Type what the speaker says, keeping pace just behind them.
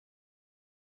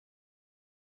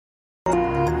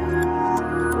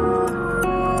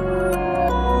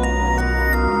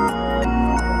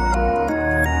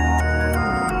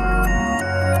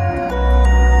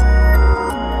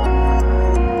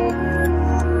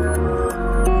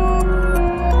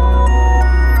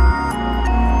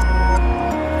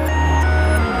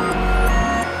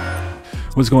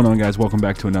What's going on, guys? Welcome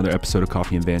back to another episode of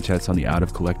Coffee and Van Chats on the Out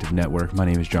of Collective Network. My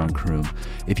name is John Kroom.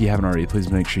 If you haven't already,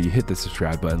 please make sure you hit the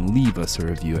subscribe button, leave us a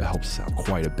review. It helps us out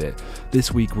quite a bit.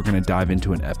 This week, we're going to dive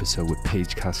into an episode with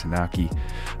Paige Kasanaki.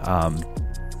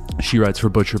 She writes for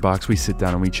ButcherBox. We sit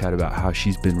down and we chat about how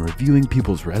she's been reviewing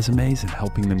people's resumes and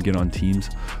helping them get on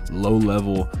teams,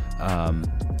 low-level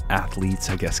athletes,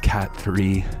 I guess Cat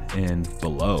 3 and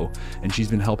below. And she's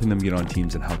been helping them get on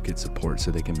teams and help get support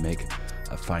so they can make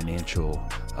a financial,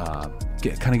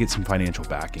 get some financial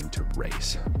backing to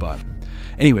race. But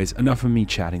anyways, enough of me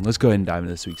chatting. Let's go ahead and dive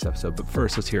into this week's episode. But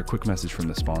first, let's hear a quick message from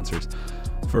the sponsors.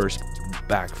 First,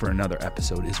 back for another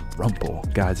episode is Rumple.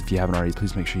 Guys, if you haven't already,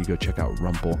 please make sure you go check out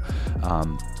Rumple.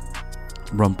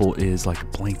 Rumple is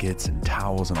like blankets and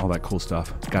towels and all that cool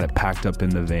stuff. Got it packed up in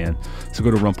the van. So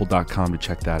go to rumple.com to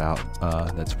check that out.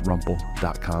 That's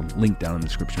rumple.com. Link down in the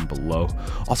description below.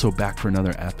 Also, back for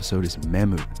another episode is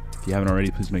Mammut. If you haven't already,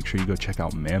 please make sure you go check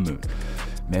out Mammut.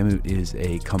 Mammut is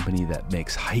a company that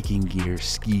makes hiking gear,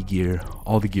 ski gear,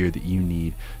 all the gear that you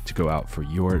need to go out for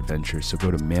your adventures. So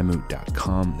go to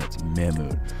mammut.com. That's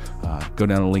Mammut. Go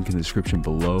down the link in the description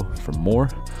below for more.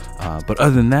 But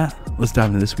other than that, let's dive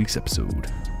into this week's episode.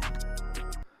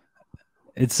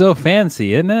 It's so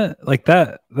fancy, isn't it? Like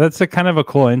that's a kind of a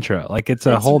cool intro. Like it's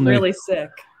whole new, really sick.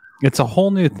 It's a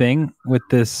whole new thing with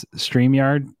this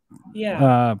StreamYard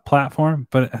platform,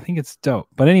 but I think it's dope.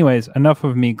 But anyways, enough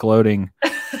of me gloating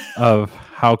of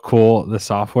how cool the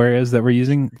software is that we're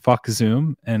using. Fuck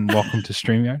Zoom and welcome to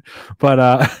StreamYard.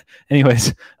 But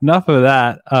anyways, enough of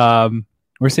that.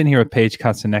 We're sitting here with Paige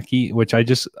Kasanaki, which I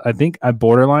think I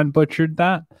borderline butchered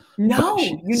that. No,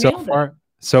 you nailed it.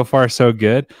 So far, so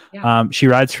good. Yeah. She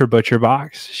rides for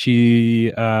ButcherBox.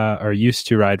 She or used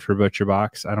to ride for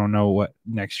ButcherBox. I don't know what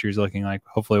next year's looking like.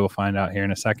 Hopefully, we'll find out here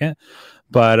in a second.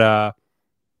 But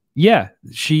yeah,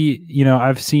 she,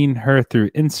 I've seen her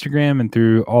through Instagram and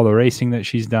through all the racing that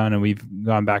she's done, and we've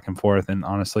gone back and forth, and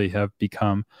honestly have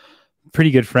become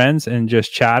pretty good friends. And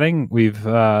just chatting, we've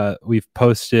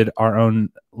posted our own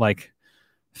like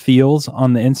feels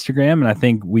on the Instagram, and I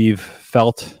think we've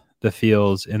felt the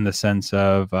feels in the sense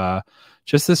of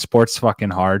just the sport's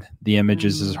fucking hard. The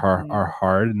images are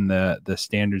hard, and the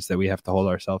standards that we have to hold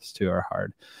ourselves to are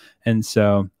hard. And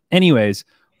so, anyways,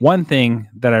 one thing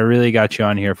that I really got you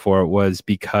on here for was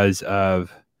because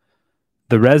of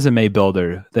the resume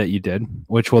builder that you did,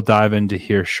 which we'll dive into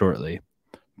here shortly.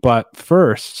 But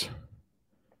first,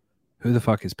 who the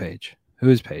fuck is Paige? Who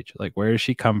is Paige? Like, where does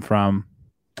she come from?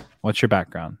 What's your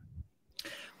background?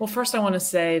 Well, first I want to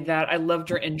say that I loved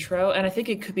your intro, and I think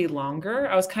it could be longer.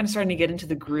 I was kind of starting to get into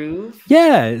the groove.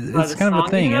 Yeah, it's kind of a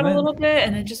thing, a little bit,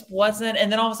 and it just wasn't.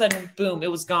 And then all of a sudden, boom, it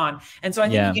was gone. And so I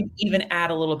think you can even add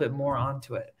a little bit more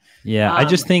onto it. Yeah, I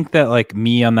just think that like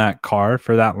me on that car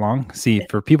for that long. See,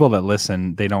 for people that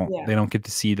listen, they don't get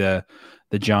to see the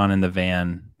John in the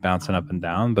van bouncing up and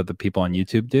down, but the people on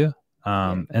YouTube do.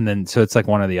 And then so it's like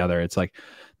one or the other. It's like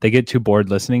they get too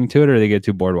bored listening to it, or they get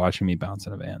too bored watching me bounce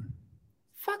in a van.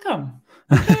 Fuck them.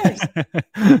 Who cares?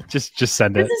 just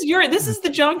send it. This is the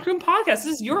John Kroom podcast. This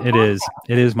is your podcast.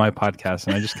 It is my podcast,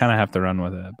 and I just kind of have to run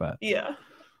with it. But yeah.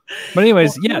 But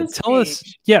anyways, tell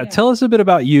us a bit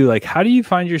about you. Like, how do you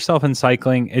find yourself in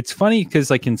cycling? It's funny because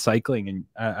like in cycling, and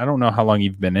I don't know how long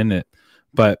you've been in it,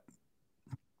 but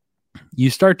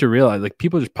you start to realize like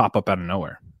people just pop up out of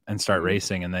nowhere and start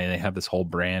racing, and they have this whole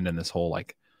brand and this whole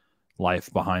like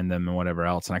life behind them and whatever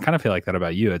else. And I kind of feel like that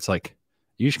about you. It's like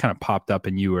you just kind of popped up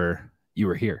and you were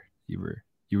here. You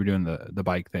were doing the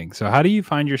bike thing. So how do you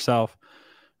find yourself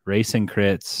racing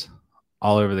crits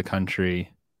all over the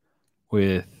country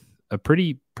with a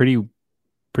pretty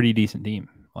decent team,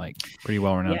 like pretty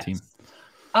well-renowned team?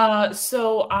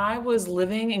 So I was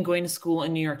living and going to school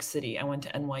in New York City. I went to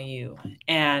NYU,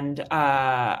 and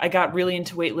I got really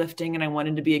into weightlifting, and I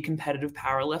wanted to be a competitive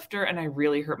power lifter, and I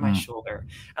really hurt my shoulder.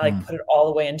 I put it all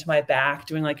the way into my back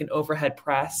doing like an overhead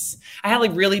press. I had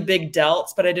like really big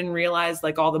delts, but I didn't realize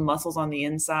like all the muscles on the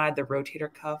inside, the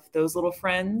rotator cuff, those little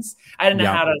friends. I didn't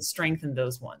know how to strengthen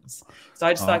those ones. So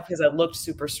I just thought because I looked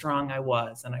super strong, I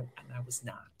was, and I was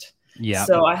not. Yeah.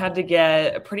 So I had to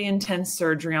get a pretty intense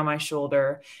surgery on my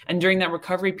shoulder. And during that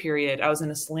recovery period, I was in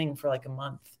a sling for like a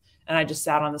month. And I just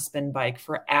sat on the spin bike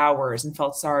for hours and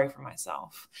felt sorry for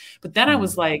myself. But then I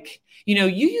was like, you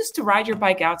used to ride your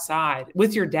bike outside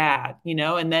with your dad,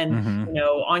 and then,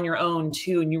 on your own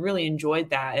too. And you really enjoyed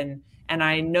that. And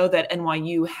I know that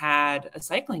NYU had a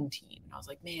cycling team. And I was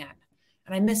like, man,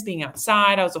 and I miss being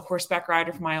outside. I was a horseback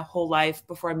rider for my whole life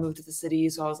before I moved to the city.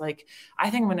 So I was like, I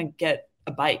think I'm going to get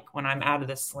a bike when I'm out of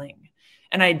this sling.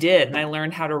 And I did. And I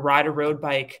learned how to ride a road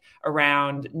bike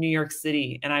around New York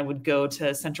City. And I would go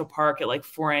to Central Park at like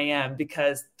 4 a.m.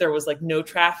 because there was like no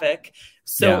traffic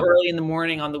so early in the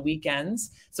morning on the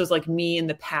weekends. So it's like me and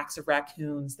the packs of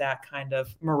raccoons that kind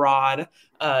of maraud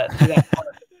through that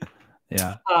park.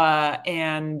 Yeah.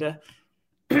 And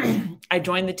I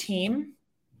joined the team,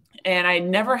 and I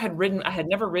had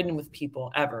never ridden with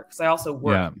people ever, because I also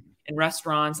worked in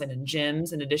restaurants and in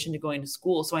gyms in addition to going to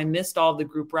school. So I missed all of the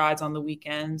group rides on the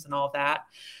weekends and all of that.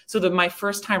 So my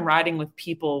first time riding with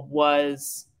people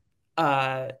was,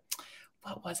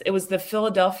 it was the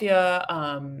Philadelphia,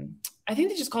 I think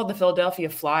they just called the Philadelphia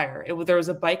Flyer. There was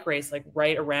a bike race like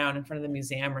right around in front of the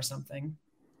museum or something.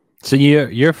 So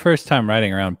your first time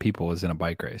riding around people was in a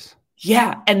bike race.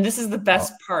 Yeah. And this is the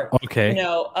best part. Okay.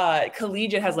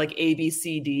 Collegiate has like A, B,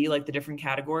 C, D, like the different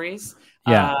categories.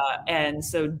 Yeah. And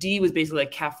so D was basically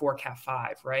like Cat 4, Cat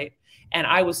 5, right? And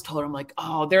I was told, I'm like,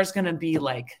 oh, there's going to be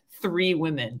like 3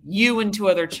 women, you and 2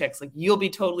 other chicks. Like, you'll be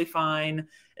totally fine.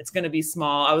 It's going to be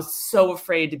small. I was so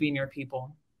afraid to be near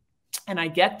people. And I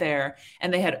get there,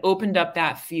 and they had opened up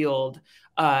that field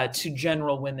to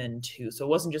general women too. So it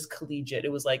wasn't just collegiate.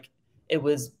 It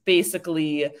was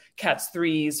basically Cats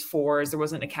 3s, 4s. There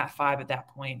wasn't a Cat 5 at that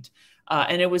point.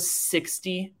 And it was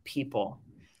 60 people.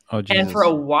 Oh, Jesus. And for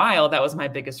a while, that was my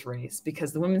biggest race,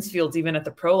 because the women's fields, even at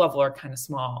the pro level, are kind of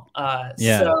small.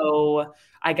 So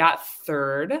I got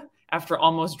 3rd after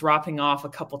almost dropping off a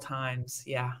couple times.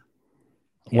 Yeah.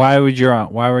 Why were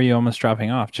you almost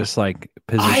dropping off? Just like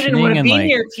positioning? I didn't want to be like,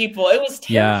 near people. It was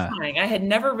terrifying. I had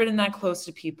never ridden that close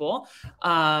to people.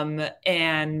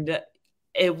 And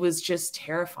it was just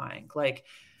terrifying.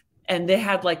 And they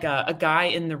had like a guy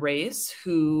in the race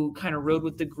who kind of rode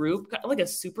with the group, like a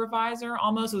supervisor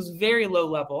almost. It was very low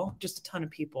level, just a ton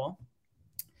of people.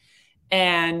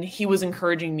 And he was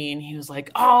encouraging me, and he was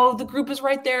like, oh, the group is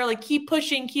right there. Like, keep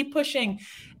pushing, keep pushing.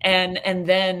 And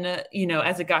then,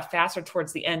 as it got faster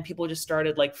towards the end, people just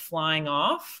started like flying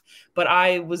off. But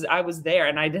I was there,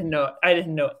 and I didn't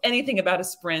know anything about a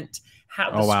sprint,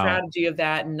 strategy of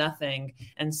that, nothing.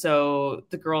 And so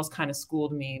the girls kind of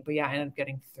schooled me, but yeah, I ended up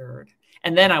getting 3rd.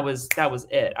 And then that was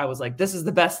it. I was like, this is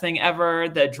the best thing ever.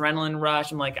 The adrenaline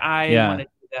rush. I'm like, I want to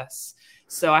do this.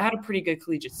 So I had a pretty good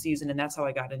collegiate season, and that's how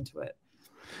I got into it.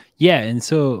 Yeah. And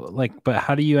so but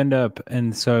how do you end up?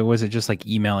 And so was it just like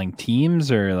emailing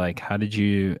teams, or like, how did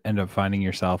you end up finding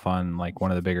yourself on like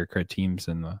one of the bigger crit teams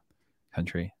in the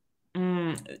country?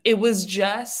 It was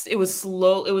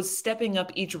slow. It was stepping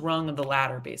up each rung of the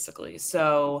ladder, basically.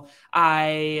 So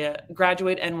I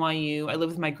graduated NYU. I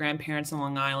lived with my grandparents in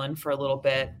Long Island for a little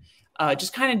bit,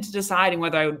 just kind of deciding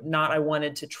whether or not I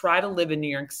wanted to try to live in New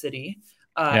York City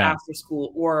after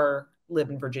school, or live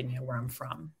in Virginia, where I'm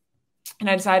from. And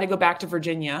I decided to go back to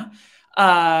Virginia.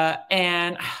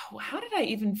 And how did I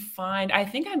even find? I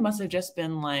think I must have just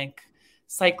been like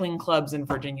cycling clubs in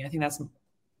Virginia. I think that's.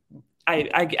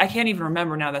 I can't even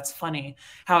remember now. That's funny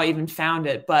how I even found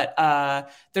it. But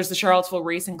there's the Charlottesville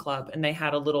Racing Club, and they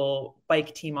had a little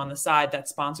bike team on the side that's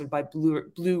sponsored by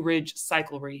Blue Ridge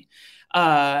Cyclery.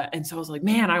 And so I was like,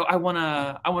 man, I want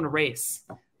to race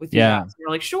with you guys. And they're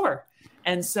like, sure.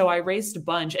 And so I raced a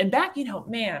bunch. And back,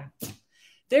 man,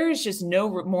 there is just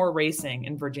no more racing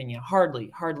in Virginia.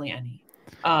 Hardly any.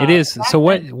 It is. So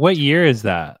what year is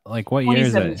that? Like, what year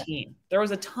is it? 2017. There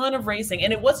was a ton of racing,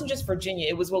 and it wasn't just Virginia.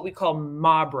 It was what we call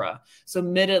MABRA, so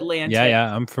Mid-Atlantic.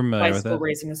 Yeah, I'm familiar with it. Bicycle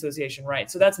Racing Association,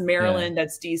 right? So that's Maryland,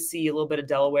 that's DC, a little bit of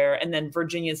Delaware, and then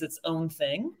Virginia is its own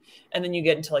thing, and then you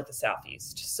get into like the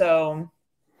Southeast. So,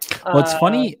 it's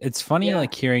funny. It's funny,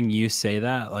 like hearing you say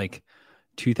that, like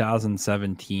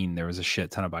 2017, there was a shit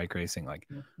ton of bike racing. Like,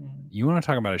 you want to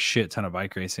talk about a shit ton of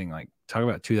bike racing? Like, talk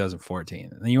about 2014,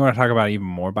 and then you want to talk about even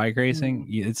more bike racing.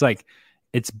 It's like,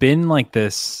 it's been like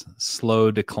this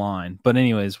slow decline. But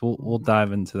anyways, we'll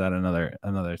dive into that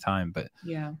another time. But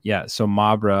yeah. So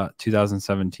MABRA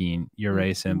 2017, you're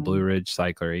racing Blue Ridge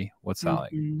Cyclery. What's that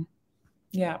like?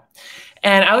 Yeah.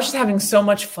 And I was just having so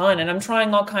much fun, and I'm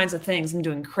trying all kinds of things. I'm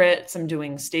doing crits, I'm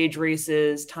doing stage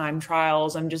races, time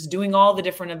trials. I'm just doing all the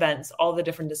different events, all the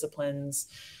different disciplines.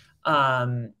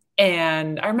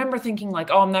 And I remember thinking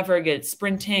like, oh, I'm not very good at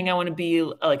sprinting. I want to be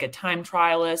like a time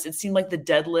trialist. It seemed like the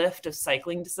deadlift of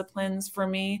cycling disciplines for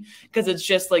me, because it's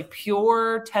just like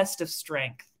pure test of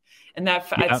strength. And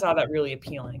I saw that really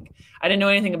appealing. I didn't know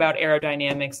anything about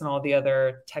aerodynamics and all the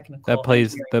other technical stuff.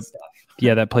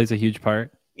 That plays a huge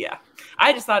part. Yeah.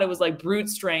 I just thought it was like brute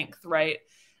strength, right?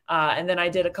 And then I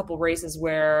did a couple races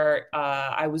where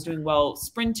I was doing well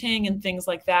sprinting and things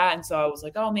like that. And so I was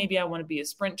like, oh, maybe I want to be a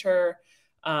sprinter.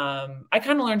 I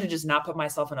kind of learned to just not put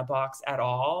myself in a box at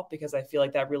all, because I feel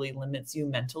like that really limits you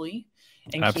mentally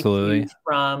and Absolutely. keeps you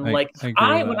from I agree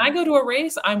with when that. I go to a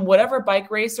race, I'm whatever bike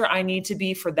racer I need to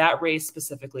be for that race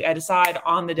specifically. I decide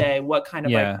on the day what kind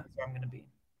of bike racer I'm going to be.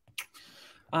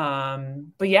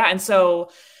 But yeah, and so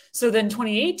then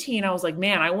 2018, I was like,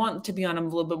 man, I want to be on a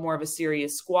little bit more of a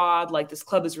serious squad. Like, this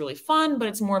club is really fun, but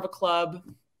it's more of a club.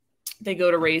 They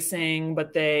go to racing,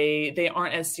 but they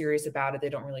aren't as serious about it. They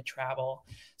don't really travel.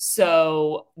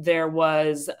 So there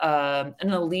was an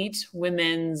elite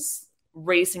women's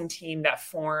racing team that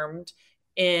formed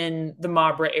in the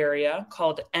Marlborough area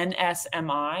called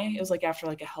NSMI. It was like after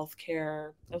like a healthcare,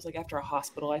 it was like after a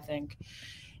hospital, I think.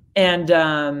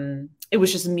 And it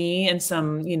was just me and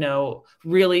some, you know,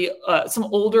 really some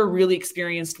older, really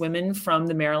experienced women from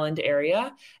the Maryland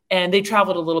area. And they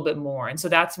traveled a little bit more. And so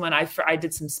that's when I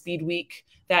did some Speed Week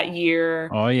that year.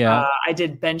 Oh, yeah. I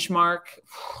did Benchmark.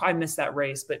 I missed that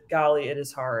race, but golly, it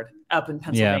is hard up in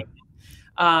Pennsylvania.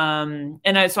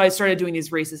 Yeah. So I started doing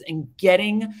these races and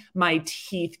getting my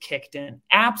teeth kicked in,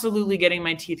 absolutely getting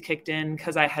my teeth kicked in,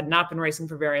 because I had not been racing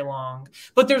for very long.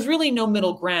 But there's really no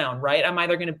middle ground, right? I'm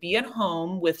either going to be at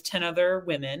home with 10 other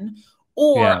women,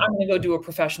 or I'm going to go do a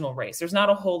professional race. There's not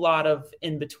a whole lot of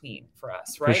in between for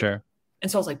us, right? For sure. And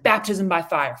so I was like, baptism by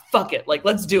fire, fuck it. Like,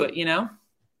 let's do it, you know?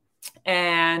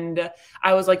 And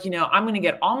I was like, you know, I'm going to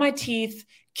get all my teeth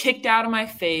kicked out of my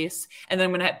face, and then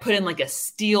I'm going to put in like a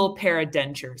steel pair of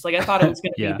dentures. Like, I thought it was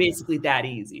going to be basically that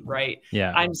easy, right?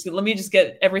 Yeah. Let me just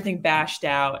get everything bashed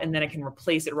out, and then I can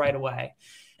replace it right away.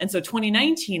 And so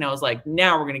 2019, I was like,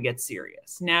 now we're going to get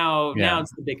serious. Now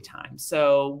it's the big time.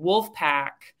 So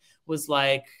Wolfpack was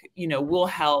like, you know, we'll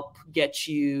help get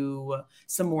you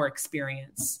some more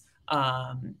experience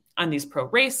on these pro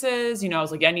races. You know, I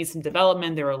was like, I need some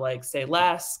development. They were like, say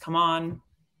less, come on.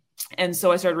 And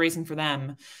so I started racing for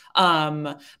them.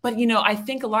 But, you know, I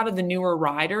think a lot of the newer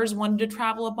riders wanted to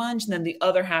travel a bunch. And then the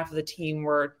other half of the team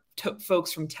were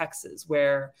folks from Texas,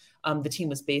 where the team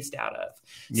was based out of.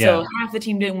 Yeah. So half the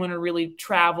team didn't want to really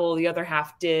travel. The other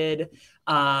half did.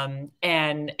 And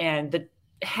the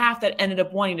half that ended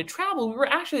up wanting to travel, we were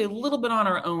actually a little bit on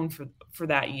our own for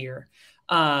that year.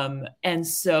 And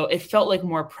so it felt like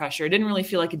more pressure. It didn't really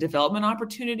feel like a development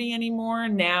opportunity anymore.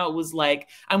 Now it was like,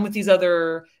 I'm with these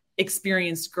other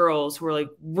experienced girls who are like,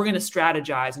 we're going to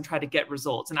strategize and try to get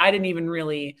results. And I didn't even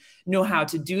really know how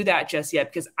to do that just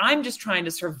yet, because I'm just trying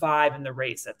to survive in the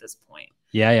race at this point.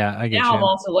 Yeah. I get now you. I'm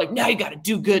also like, now you got to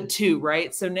do good too.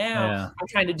 Right. So now I'm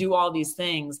trying to do all these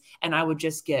things, and I would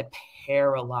just get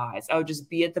paralyzed. I would just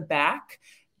be at the back,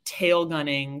 tail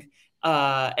gunning,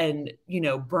 and, you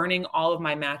know, burning all of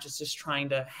my matches, just trying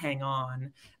to hang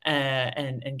on,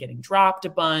 and getting dropped a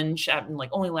bunch, and like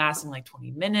only lasting like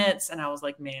 20 minutes. And I was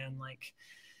like, man, like,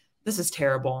 this is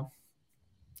terrible.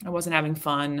 I wasn't having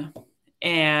fun.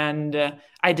 And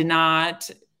I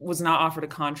was not offered a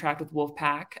contract with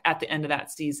Wolfpack at the end of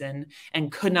that season,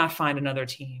 and could not find another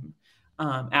team.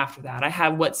 After that, I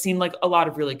had what seemed like a lot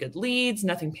of really good leads,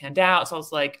 nothing panned out. So I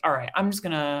was like, all right, I'm just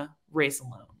going to race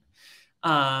alone.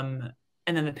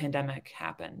 And then the pandemic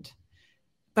happened,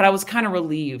 but I was kind of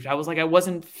relieved. I was like, I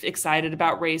wasn't excited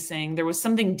about racing. There was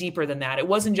something deeper than that. It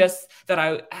wasn't just that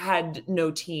I had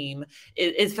no team.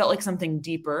 It felt like something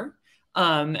deeper.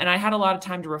 And I had a lot of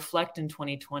time to reflect in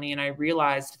 2020. And I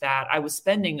realized that I was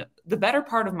spending the better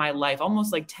part of my life,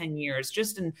 almost like 10 years,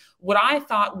 just in what I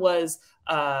thought was,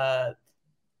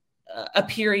 a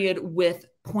period with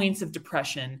points of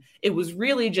depression. It was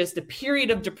really just a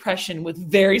period of depression with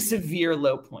very severe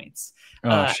low points.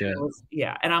 Shit.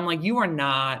 And I'm like, you are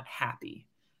not happy,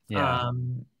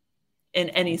 in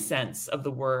any sense of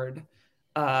the word.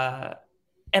 And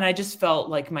I just felt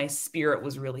like my spirit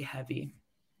was really heavy.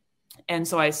 And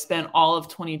so I spent all of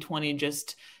 2020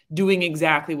 just doing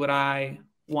exactly what I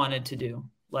wanted to do.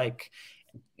 Like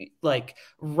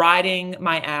riding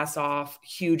my ass off,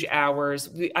 huge hours.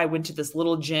 I went to this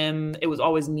little gym. It was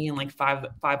always me and like five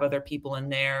other people in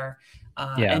there,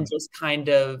 and just kind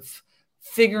of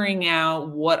figuring out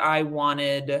what I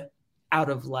wanted out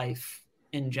of life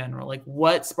in general, like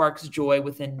what sparks joy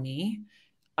within me.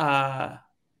 And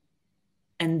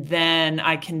then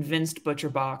I convinced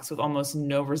ButcherBox, with almost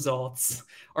no results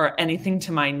or anything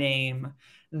to my name,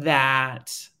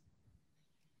 that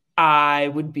I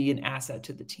would be an asset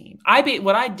to the team.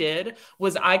 What I did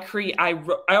was I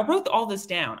wrote all this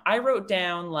down. I wrote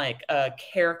down like a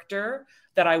character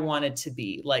that I wanted to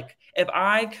be. Like, if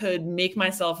I could make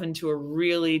myself into a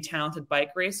really talented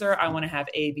bike racer, I want to have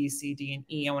A, B, C, D, and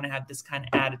E. I want to have this kind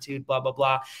of attitude, blah, blah,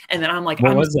 blah. And then I'm like,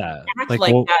 what was that?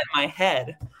 Like that in my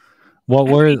head. What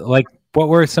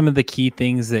were some of the key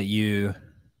things that you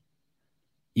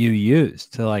you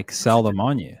used to like sell them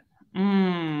on you?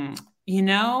 You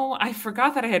know, I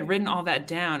forgot that I had written all that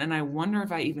down, and I wonder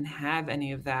if I even have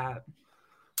any of that.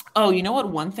 Oh, you know what?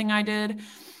 One thing I did.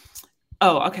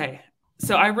 Oh, okay.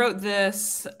 So I wrote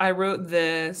this.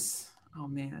 Oh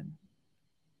man.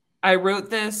 I wrote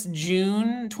this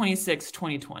June 26,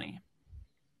 2020.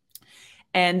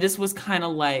 And this was kind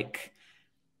of like,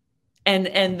 and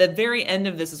the very end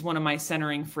of this is one of my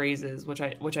centering phrases, which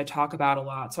I talk about a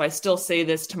lot. So I still say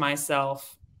this to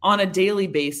myself on a daily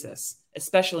basis,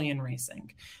 especially in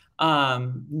racing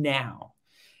now.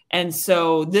 And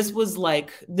so this was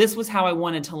how I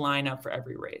wanted to line up for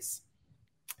every race.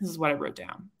 This is what I wrote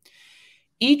down.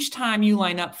 Each time you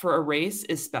line up for a race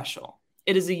is special.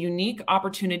 It is a unique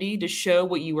opportunity to show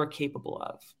what you are capable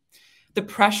of. The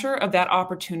pressure of that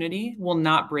opportunity will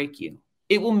not break you.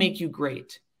 It will make you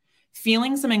great.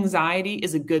 Feeling some anxiety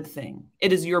is a good thing.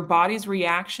 It is your body's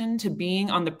reaction to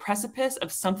being on the precipice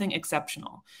of something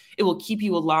exceptional. It will keep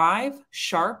you alive,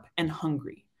 sharp, and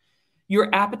hungry.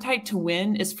 Your appetite to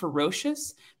win is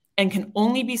ferocious and can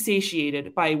only be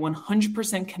satiated by a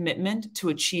 100% commitment to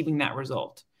achieving that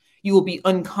result. You will be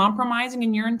uncompromising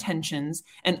in your intentions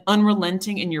and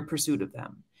unrelenting in your pursuit of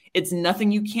them. It's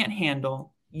nothing you can't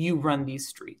handle. You run these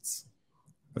streets.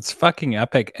 It's fucking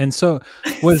epic. And so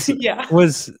was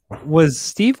was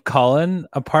Steve Cullen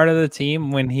a part of the team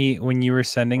when you were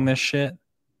sending this shit?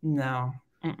 No.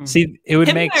 See, it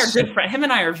would make him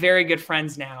and I are very good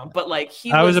friends now, but like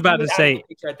I was about to say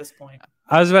at this point.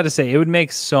 I was about to say it would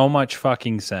make so much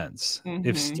fucking sense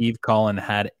if Steve Cullen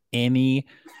had any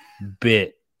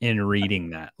bit in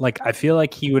reading that. Like, I feel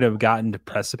like he would have gotten to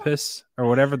precipice or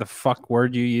whatever the fuck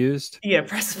word you used. Yeah,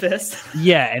 precipice.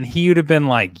 Yeah, and he would have been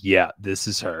like, yeah, this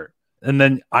is her. And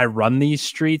then I run these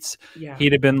streets. Yeah.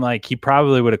 He'd have been like, he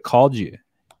probably would have called you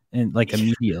and like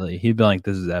immediately. He'd be like,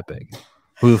 this is epic.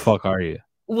 Who the fuck are you?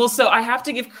 Well, so I have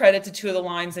to give credit to two of the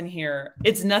lines in here.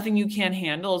 It's nothing you can't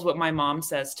handle is what my mom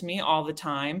says to me all the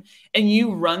time. And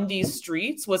you run these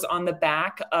streets was on the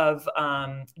back of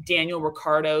Daniel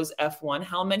Ricciardo's F1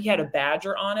 helmet. He had a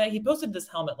badger on it. He posted this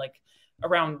helmet like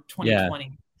around 2020.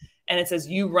 Yeah. And it says,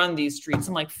 you run these streets.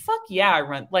 I'm like, fuck yeah,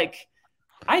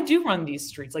 I do run these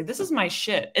streets. Like, this is my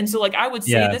shit. And so like, I would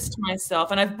say this to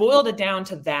myself, and I've boiled it down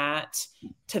to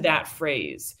that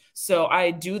phrase. So I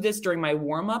do this during my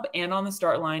warm up and on the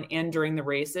start line and during the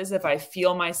races. If I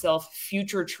feel myself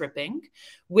future tripping,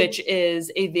 which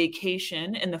is a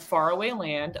vacation in the faraway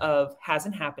land of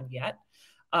hasn't happened yet.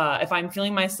 If I'm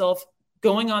feeling myself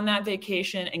going on that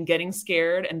vacation and getting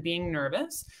scared and being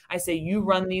nervous, I say, you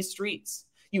run these streets.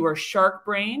 You are shark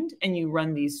brained and you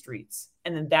run these streets.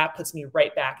 And then that puts me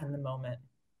right back in the moment.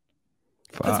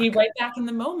 Puts me right back in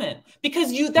the moment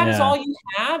because that's all you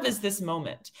have is this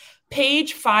moment.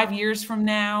 Paige, 5 years from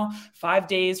now, 5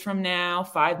 days from now,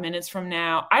 5 minutes from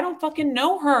now, I don't fucking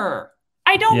know her.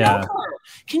 I don't know her.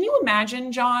 Can you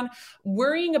imagine, John,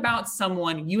 worrying about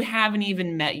someone you haven't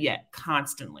even met yet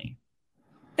constantly?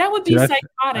 That would be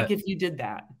psychotic if you did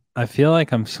that. I feel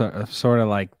like I'm sort of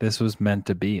like this was meant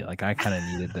to be. Like I kind of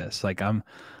needed this. Like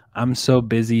I'm so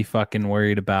busy fucking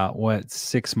worried about what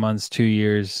 6 months, 2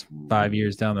 years, 5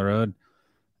 years down the road.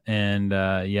 And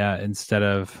instead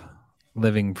of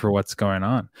living for what's going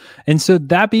on. And so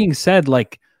that being said,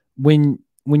 like when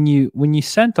you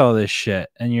sent all this shit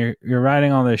and you're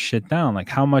writing all this shit down, like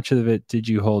how much of it did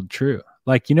you hold true?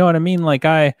 Like, you know what I mean? Like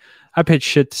I pitch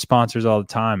shit to sponsors all the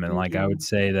time. And like, I would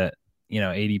say that,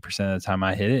 80% of the time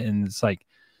I hit it. And it's like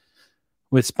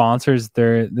with sponsors,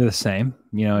 they're the same,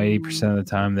 80% of the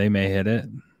time they may hit it.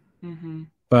 Mm-hmm.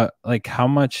 But like, how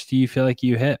much do you feel like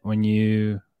you hit when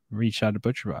you reach out to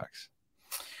ButcherBox?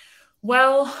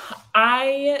 Well,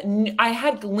 I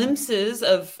had glimpses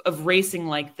of racing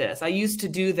like this. I used to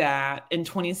do that in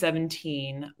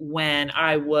 2017 when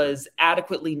I was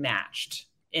adequately matched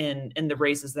in the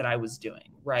races that I was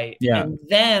doing, right? Yeah. And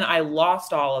then I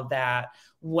lost all of that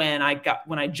when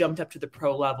I jumped up to the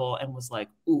pro level and was like,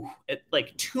 ooh,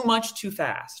 like too much too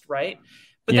fast, right?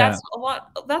 But that's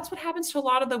what happens to a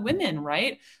lot of the women,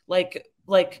 right? Like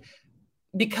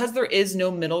because there is no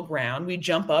middle ground, we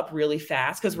jump up really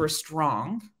fast because we're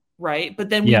strong, right? But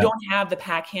then we don't have the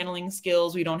pack handling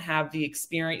skills. We don't have the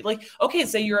experience. Like, okay,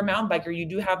 say you're a mountain biker, you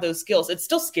do have those skills. It's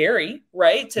still scary,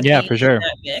 right? To be for sure. In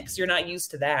that mix, you're not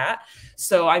used to that.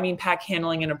 So, I mean, pack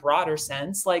handling in a broader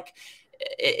sense, like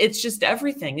it's just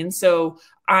everything. And so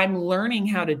I'm learning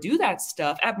how to do that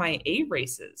stuff at my A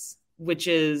races, which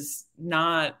is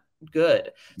not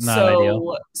good.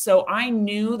 So I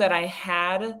knew that I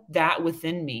had that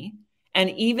within me.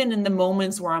 And even in the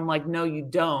moments where I'm like, no, you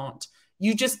don't,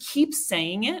 you just keep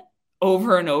saying it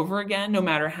over and over again, no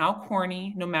matter how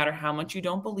corny, no matter how much you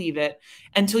don't believe it,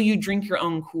 until you drink your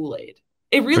own Kool-Aid.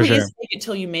 It really is fake it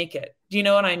till you make it. Do you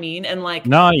know what I mean? And like,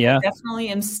 no, yeah, I definitely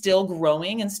am still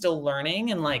growing and still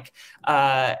learning. And like,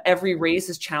 every race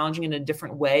is challenging in a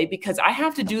different way because I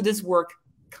have to do this work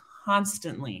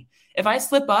constantly. If I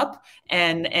slip up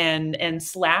and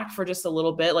slack for just a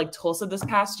little bit, like Tulsa this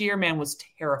past year, man, was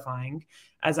terrifying,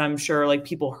 as I'm sure like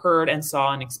people heard and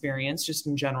saw and experienced just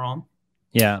in general.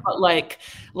 Yeah. But like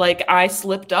I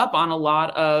slipped up on a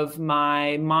lot of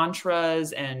my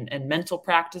mantras and mental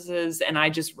practices. And I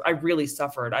really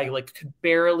suffered. I like could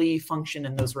barely function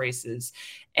in those races.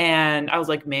 And I was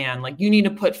like, man, like you need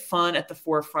to put fun at the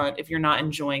forefront. If you're not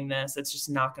enjoying this, it's just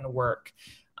not going to work.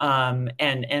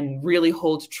 And really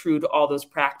hold true to all those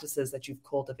practices that you've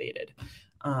cultivated.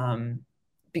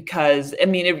 Because I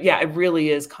mean, it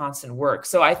really is constant work.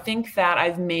 So I think that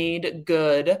I've made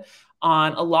good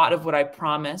on a lot of what I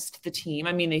promised the team.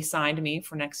 I mean, they signed me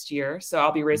for next year, so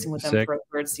I'll be racing with them for a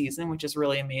third season, which is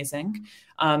really amazing.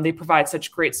 They provide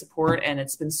such great support, and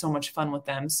it's been so much fun with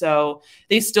them. So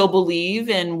they still believe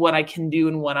in what I can do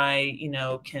and what I,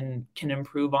 can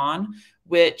improve on,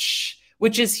 which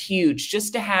is huge.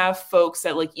 Just to have folks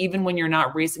that like, even when you're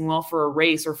not racing well for a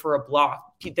race or for a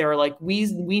block, they're like,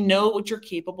 we know what you're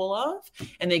capable of,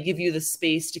 and they give you the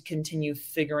space to continue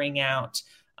figuring out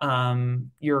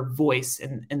your voice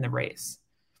in the race.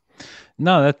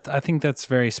 No, I think that's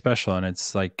very special, and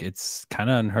it's like it's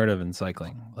kind of unheard of in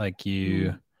cycling. Like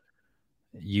you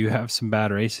have some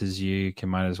bad races, you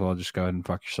might as well just go ahead and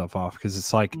fuck yourself off, because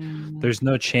it's like there's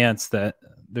no chance that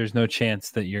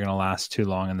you're gonna last too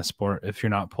long in the sport if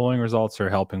you're not pulling results or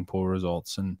helping pull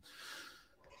results, and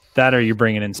that or you're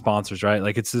bringing in sponsors, right?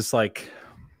 Like it's this like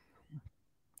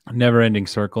never-ending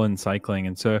circle in cycling.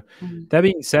 And so that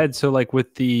being said, so like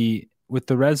with the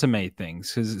resume things,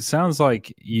 because it sounds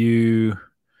like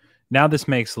now this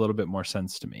makes a little bit more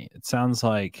sense to me. It sounds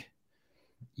like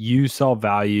you saw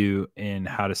value in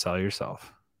how to sell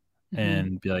yourself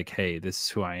and be like, hey, this is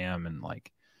who I am, and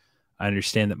like I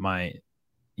understand that my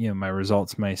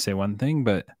results may say one thing,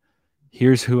 but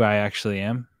here's who I actually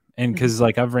am. And because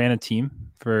like I've ran a team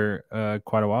for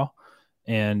quite a while,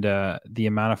 and the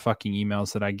amount of fucking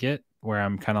emails that I get where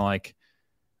I'm kind of like,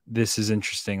 this is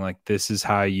interesting. Like, this is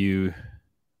how you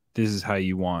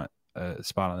want a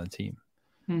spot on the team.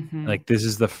 Like, this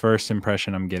is the first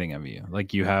impression I'm getting of you.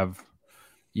 Like you have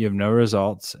no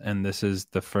results, and this is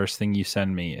the first thing you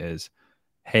send me is,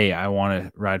 hey, I want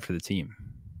to ride for the team.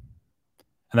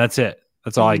 And that's it.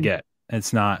 That's all I get.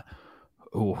 It's not,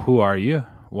 who are you?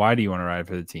 Why do you want to ride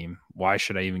for the team? Why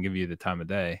should I even give you the time of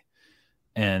day?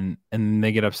 And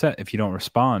they get upset if you don't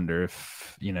respond, or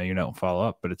if you don't follow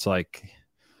up. But it's like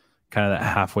kind of that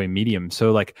halfway medium.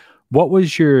 So like, what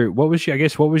was your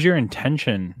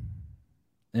intention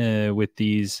with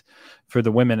these for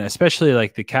the women, especially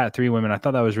like the Cat 3 women? I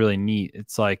thought that was really neat.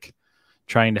 It's like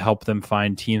trying to help them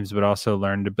find teams, but also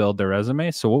learn to build their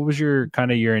resume. So what was your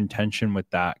intention with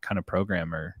that kind of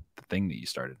program or the thing that you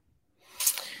started?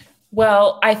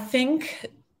 Well, I think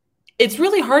it's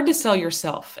really hard to sell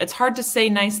yourself. It's hard to say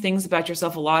nice things about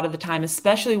yourself a lot of the time,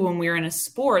 especially when we're in a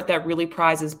sport that really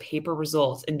prizes paper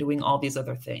results and doing all these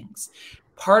other things.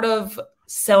 Part of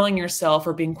selling yourself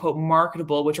or being, quote,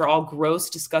 marketable, which are all gross,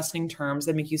 disgusting terms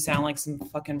that make you sound like some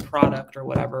fucking product or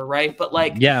whatever, right? But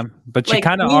like, yeah, but you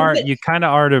kind of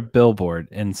are a billboard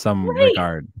in some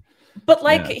regard. But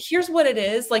like, here's what it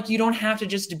is. Like, you don't have to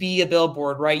just be a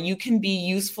billboard, right? You can be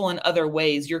useful in other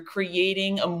ways. You're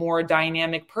creating a more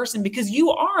dynamic person because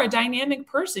you are a dynamic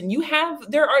person.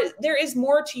 There is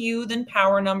more to you than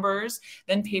power numbers,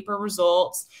 than paper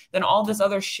results, than all this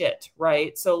other shit,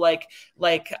 right? So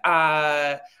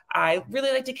I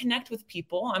really like to connect with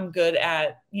people. I'm good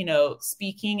at,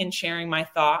 speaking and sharing my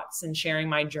thoughts and sharing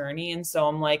my journey. And so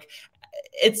I'm like,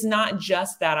 it's not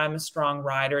just that I'm a strong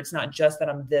rider. It's not just that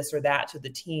I'm this or that to the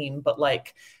team, but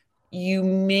like you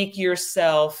make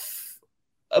yourself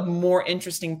a more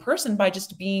interesting person by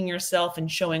just being yourself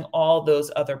and showing all those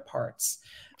other parts.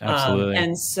 Absolutely.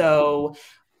 And so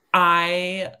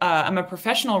I'm a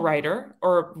professional writer,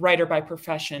 or writer by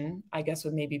profession, I guess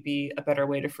would maybe be a better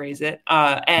way to phrase it.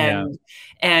 And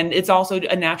it's also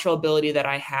a natural ability that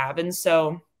I have. And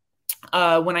so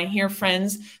when I hear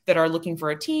friends that are looking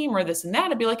for a team or this and that,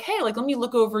 I'd be like, hey, like, let me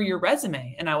look over your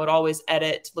resume. And I would always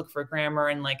edit, look for grammar,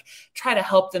 and like try to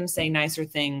help them say nicer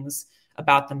things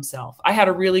about themselves. I had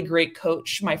a really great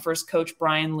coach, my first coach,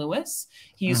 Brian Lewis.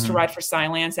 He used to ride for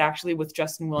Cylance, actually, with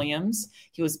Justin Williams.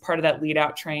 He was part of that lead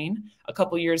out train a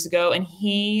couple years ago. And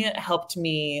he helped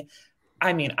me.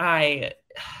 I mean,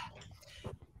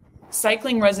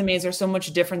 cycling resumes are so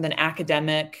much different than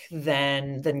academic,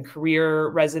 than career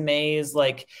resumes.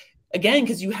 Like, again,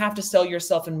 because you have to sell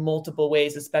yourself in multiple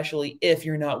ways, especially if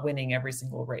you're not winning every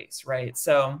single race, right?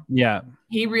 So Yeah.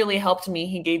 he really helped me.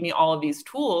 He gave me all of these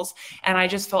tools, and I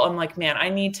just felt, I'm like, man, I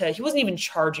need to. He wasn't even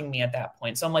charging me at that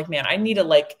point, so I'm like, man, I need to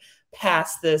like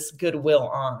pass this goodwill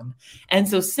on. And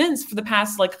so since for the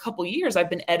past like a couple years, I've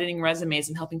been editing resumes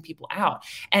and helping people out.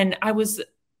 And I was,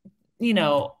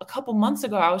 a couple months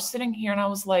ago, I was sitting here and I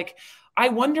was like, I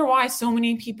wonder why so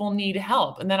many people need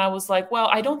help. And then I was like, well,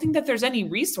 I don't think that there's any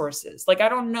resources. Like, I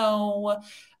don't know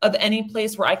of any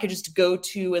place where I could just go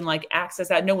to and like access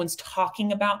that. No one's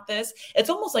talking about this. It's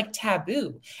almost like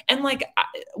taboo. And like,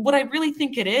 what I really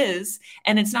think it is,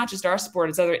 and it's not just our sport,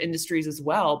 it's other industries as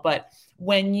well. But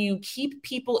when you keep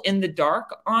people in the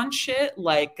dark on shit,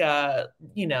 like,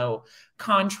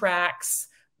 contracts,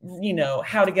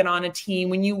 how to get on a team,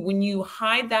 when you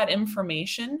hide that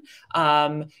information,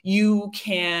 you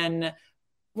can,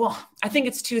 well, I think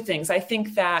it's two things. I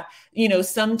think that,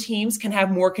 some teams can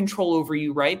have more control over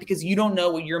you, right? Because you don't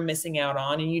know what you're missing out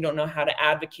on, and you don't know how to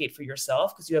advocate for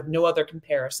yourself because you have no other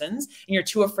comparisons, and you're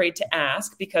too afraid to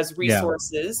ask because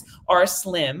resources are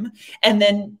slim. And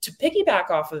then to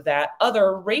piggyback off of that,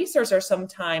 other racers are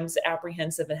sometimes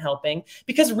apprehensive in helping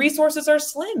because resources are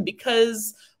slim,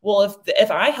 because, well,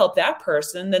 if I help that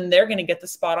person, then they're going to get the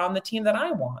spot on the team that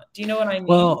I want. Do you know what I mean?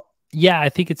 Well, yeah, I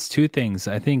think it's two things.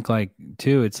 I think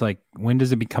it's like, when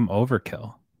does it become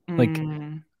overkill? Like,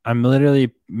 I'm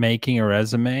literally making a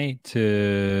resume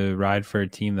to ride for a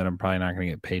team that I'm probably not going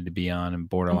to get paid to be on, and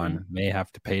borderline may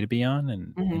have to pay to be on.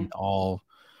 And in all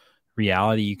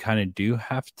reality, you kind of do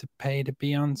have to pay to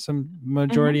be on some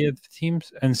majority of the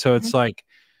teams. And so it's like,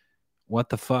 what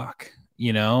the fuck,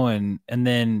 and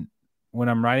then when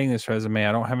I'm writing this resume,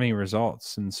 I don't have any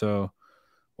results. And so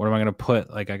what am I going to put?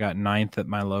 Like, I got 9th at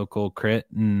my local crit,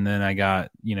 and then I got,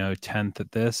 10th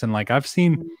at this. And like, I've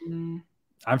seen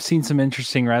some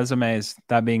interesting resumes.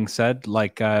 That being said,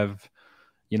 like, I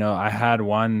had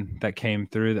one that came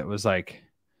through that was like,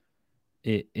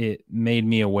 it made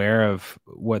me aware of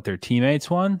what their teammates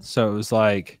won. So it was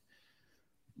like,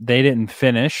 they didn't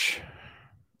finish,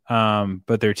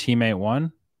 but their teammate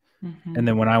won. And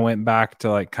then when I went back to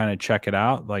like kind of check it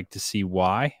out, like to see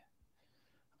why,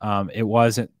 it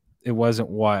wasn't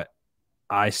what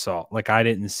I saw. Like, I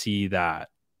didn't see that.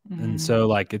 And so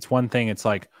like, it's one thing. It's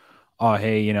like, oh,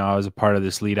 hey, I was a part of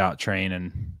this lead out train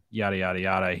and yada, yada,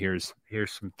 yada. Here's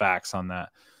some facts on that.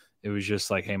 It was just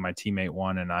like, hey, my teammate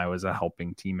won and I was a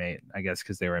helping teammate, I guess,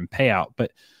 because they were in payout.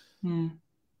 But,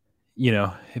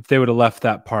 if they would have left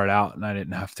that part out and I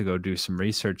didn't have to go do some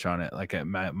research on it, like,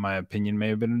 my opinion may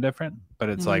have been different. But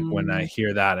it's like, when I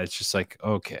hear that, it's just like,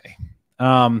 okay.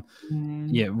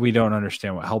 Yeah, we don't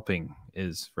understand what helping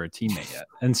is for a teammate yet.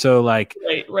 And so like,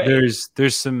 right.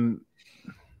 there's some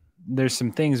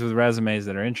things with resumes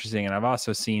that are interesting. And I've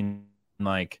also seen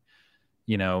like,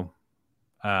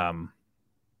 like,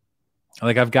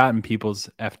 I've gotten people's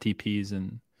FTPs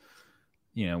and,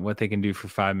 what they can do for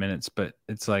 5 minutes, but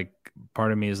it's like,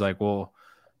 part of me is like, well,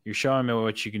 you're showing me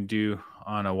what you can do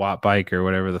on a watt bike or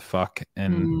whatever the fuck.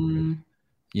 And,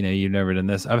 you've never done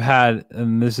this. I've had,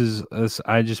 and this,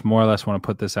 I just more or less want to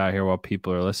put this out here while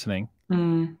people are listening.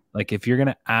 Like, if you're going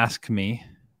to ask me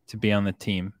to be on the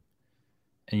team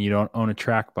and you don't own a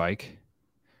track bike,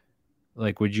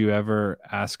 like, would you ever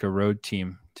ask a road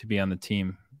team to be on the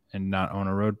team and not own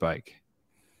a road bike?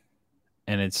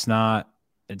 And it's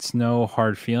no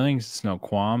hard feelings. It's no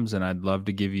qualms. And I'd love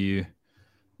to give you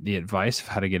the advice of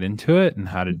how to get into it and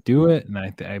how to do it. And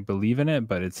I believe in it,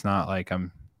 but it's not like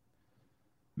I'm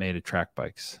made of track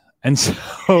bikes. And so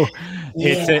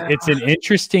it's an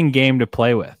interesting game to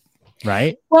play with,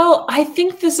 right? Well, I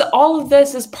think all of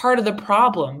this is part of the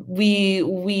problem.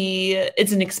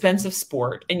 It's an expensive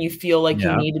sport, and you feel like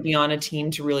you need to be on a team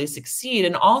to really succeed.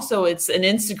 And also, it's an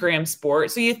Instagram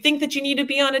sport, so you think that you need to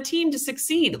be on a team to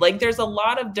succeed. Like, there's a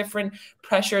lot of different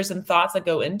pressures and thoughts that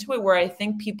go into it, where I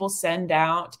think people send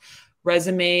out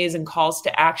resumes and calls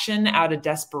to action out of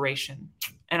desperation.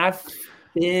 And I've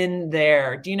been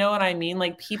there. Do you know what I mean?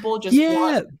 Like, people just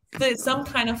want some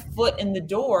kind of foot in the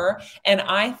door. And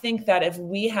I think that if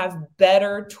we have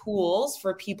better tools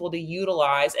for people to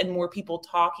utilize and more people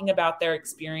talking about their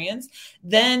experience,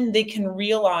 then they can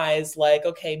realize, like,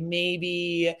 okay,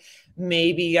 maybe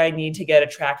I need to get a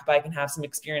track bike and have some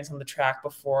experience on the track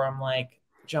before I'm like,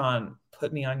 John,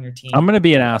 put me on your team. I'm going to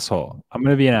be an asshole. I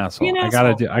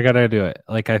gotta do it.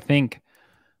 Like, I think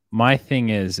my thing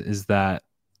is that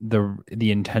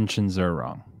the intentions are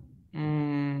wrong.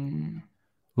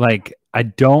 Like, I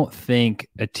don't think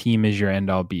a team is your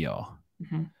end all be all.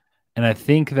 And I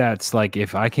think that's like,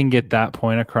 if I can get that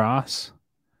point across,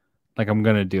 like I'm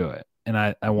going to do it. And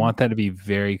I want that to be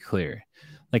very clear.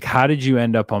 Like, how did you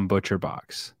end up on Butcher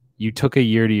Box? You took a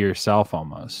year to yourself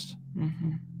almost.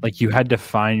 Mm-hmm. Like, you had to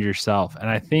find yourself. And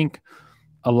I think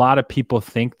a lot of people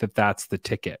think that that's the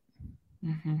ticket.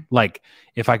 Mm-hmm. Like,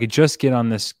 if I could just get on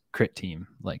this crit team,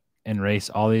 like, and race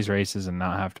all these races and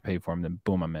not have to pay for them, then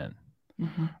boom, I'm in.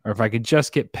 Mm-hmm. Or if I could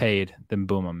just get paid, then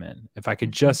boom, I'm in. If I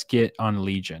could just get on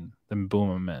Legion, then boom,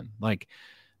 I'm in. Like,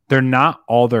 they're not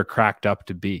all they're cracked up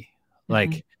to be.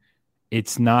 Like,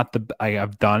 it's not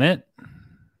I've done it.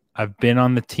 I've been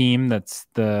on the team that's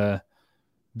the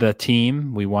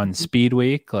team. We won Speed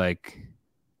Week. Like,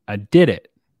 I did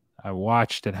it. I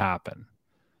watched it happen.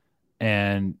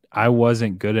 And I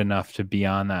wasn't good enough to be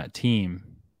on that team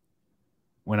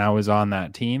when I was on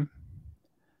that team.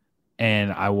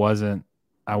 And I wasn't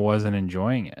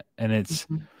enjoying it. And it's,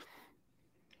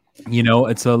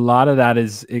 it's a lot of that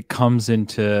it comes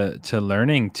into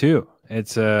learning too.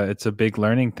 It's a big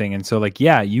learning thing. And so, like,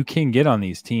 yeah, you can get on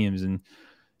these teams and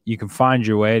you can find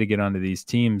your way to get onto these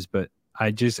teams. But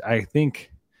I think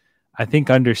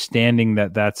understanding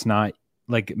that that's not,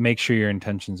 like, make sure your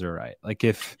intentions are right. Like,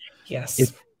 if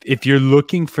you're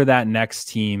looking for that next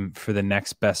team for the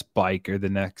next best bike or the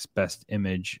next best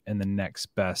image and the next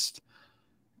best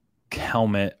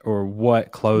helmet or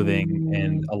what clothing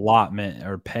and allotment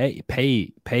or pay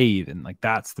even, like,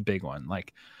 that's the big one.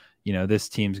 Like, this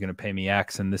team's going to pay me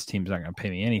X and this team's not going to pay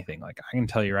me anything. Like, I can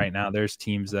tell you right now, there's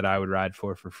teams that I would ride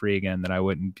for free again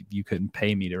that you couldn't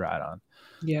pay me to ride on.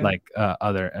 Yeah. Like,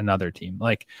 another team.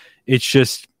 Like, it's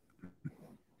just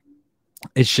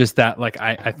that, like,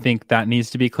 I think that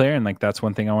needs to be clear. And, like, that's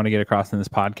one thing I want to get across in this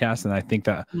podcast. And I think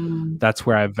that that's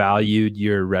where I valued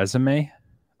your resume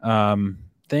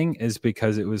thing, is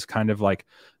because it was kind of like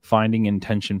finding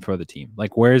intention for the team.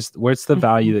 Like, where's the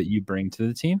value that you bring to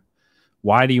the team?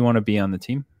 Why do you want to be on the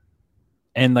team?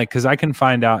 And, like, because I can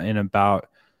find out in about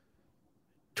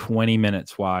 20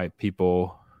 minutes why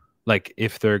people, like,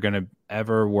 if they're going to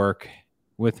ever work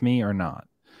with me or not.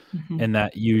 And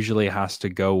that usually has to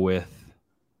go with,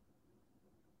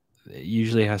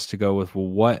 well,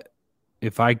 what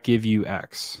if I give you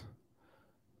X,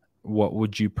 what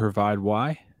would you provide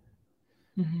Y?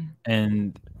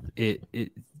 And it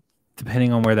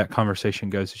depending on where that conversation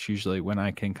goes, it's usually when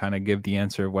I can kind of give the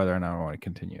answer of whether or not I want to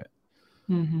continue it.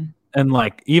 And,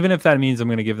 like, even if that means I'm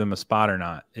going to give them a spot or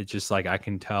not, it's just like, I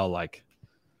can tell, like,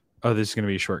 oh, this is going to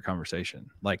be a short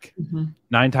conversation. Like,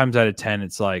 9 times out of 10,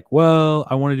 it's like, well,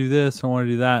 I want to do this, I want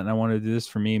to do that, and I want to do this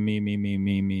for me.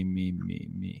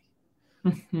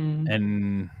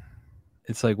 And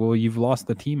it's like, well, you've lost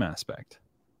the team aspect.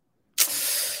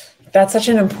 That's such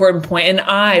an important point. And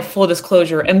I, full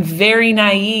disclosure, am very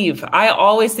naive. I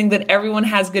always think that everyone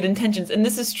has good intentions, and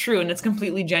this is true, and it's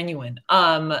completely genuine.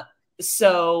 But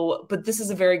this is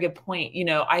a very good point.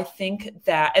 I think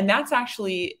that, and that's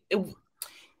actually,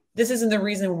 this isn't the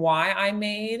reason why I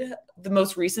made the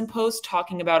most recent post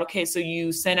talking about, okay, so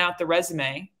you sent out the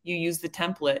resume, you used the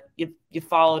template, you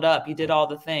followed up, you did all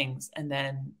the things, and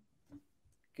then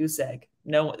goose egg.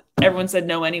 No, everyone said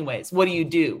no anyways. What do you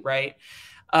do, right?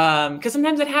 Because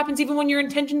sometimes it happens even when your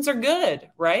intentions are good,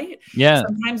 right? Yeah.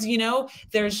 Sometimes,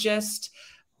 there's just,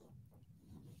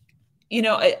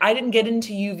 I didn't get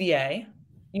into UVA,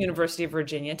 University of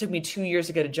Virginia. It took me 2 years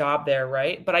to get a job there,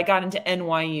 right? But I got into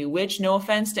NYU, which, no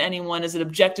offense to anyone, is an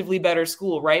objectively better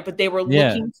school, right? But they were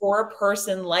looking for a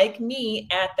person like me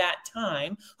at that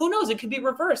time. Who knows? It could be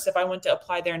reversed if I went to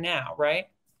apply there now, right?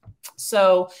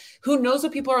 So who knows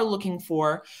what people are looking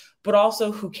for, but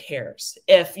also who cares?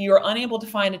 If you're unable to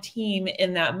find a team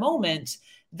in that moment,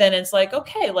 then it's like,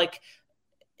 okay, like,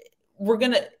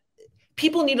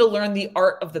 people need to learn the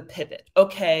art of the pivot.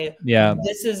 Okay. Yeah.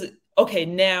 Okay,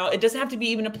 now it doesn't have to be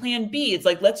even a plan B. It's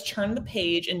like, let's turn the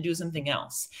page and do something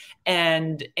else.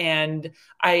 And I,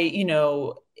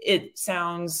 it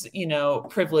sounds,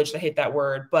 privileged. I hate that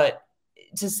word, but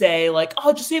to say, like,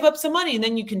 oh, just save up some money and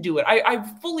then you can do it. I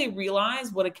fully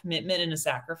realize what a commitment and a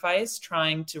sacrifice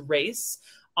trying to race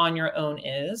on your own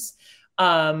is.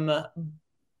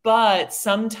 But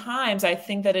sometimes I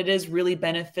think that it is really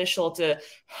beneficial to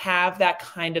have that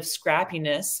kind of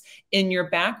scrappiness in your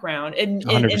background. And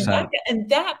that's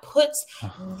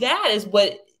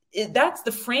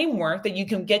the framework that you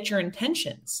can get your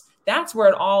intentions. That's where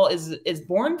it all is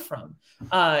born from.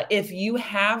 If you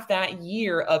have that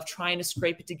year of trying to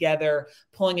scrape it together,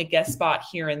 pulling a guest spot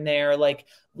here and there, like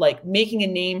making a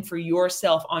name for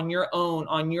yourself on your own,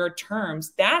 on your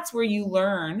terms, that's where you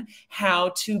learn how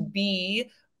to be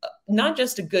not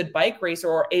just a good bike racer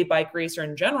or a bike racer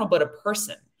in general, but a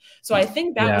person. So I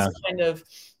think that was kind of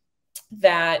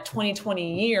that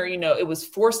 2020 year, you know, it was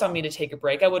forced on me to take a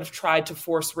break. I would have tried to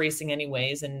force racing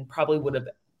anyways and probably would have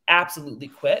absolutely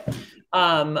quit.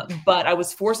 But I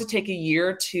was forced to take a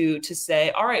year to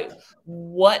say, all right,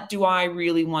 what do I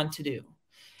really want to do?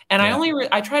 And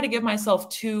I try to give myself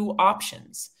 2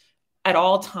 options at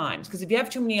all times, because if you have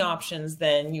too many options,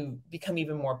 then you become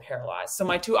even more paralyzed. So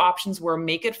my 2 options were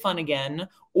make it fun again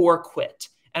or quit.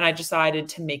 And I decided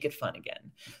to make it fun again.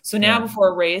 So now before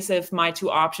a race, if my 2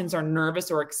 options are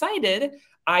nervous or excited,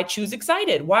 I choose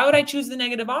excited. Why would I choose the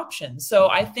negative option? So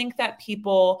I think that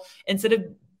people, instead of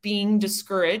being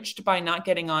discouraged by not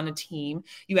getting on a team,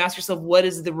 you ask yourself, what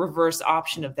is the reverse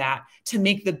option of that to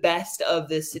make the best of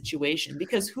this situation?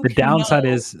 Because the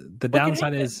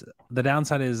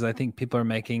downside is I think people are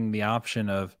making the option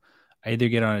of I either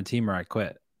get on a team or I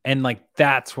quit. And like,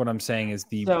 that's what I'm saying is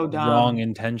the wrong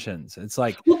intentions. It's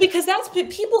like, well, because that's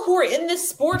people who are in this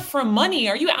sport for money.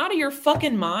 Are you out of your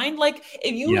fucking mind? Like,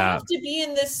 if you have to be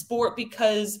in this sport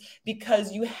because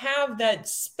you have that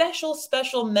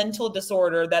special mental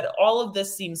disorder that all of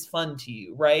this seems fun to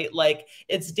you, right? Like,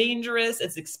 it's dangerous,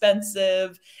 it's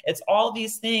expensive, it's all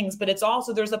these things, but it's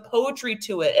also, there's a poetry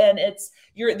to it, and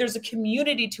there's a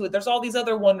community to it. There's all these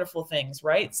other wonderful things,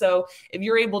 right? So if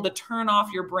you're able to turn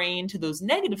off your brain to those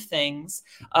negative things,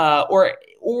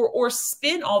 or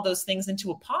spin all those things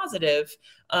into a positive,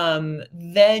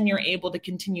 then you're able to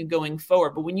continue going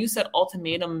forward. But when you set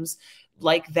ultimatums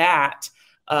like that,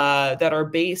 that are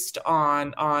based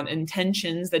on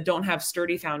intentions that don't have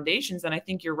sturdy foundations, then I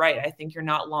think you're right. I think you're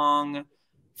not long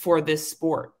for this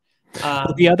sport.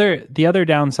 The other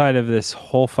downside of this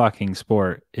whole fucking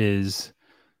sport is,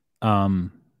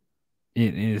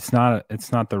 it's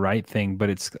not the right thing, but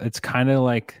it's kind of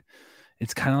like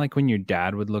when your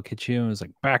dad would look at you and was like,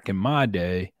 back in my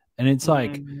day, and it's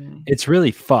like, it's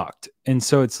really fucked. And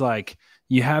so it's like,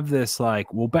 you have this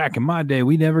like, well, back in my day,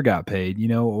 we never got paid, you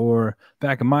know, or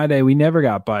back in my day, we never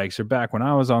got bikes, or back when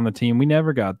I was on the team, we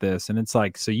never got this. And it's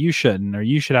like, so you shouldn't, or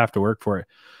you should have to work for it.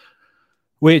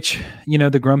 Which, you know,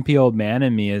 the grumpy old man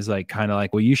in me is like, kind of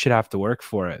like, well, you should have to work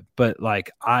for it. But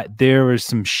like, there was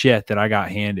some shit that I got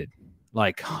handed,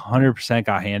 like 100%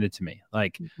 got handed to me.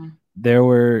 Like, there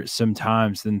were some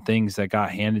times and things that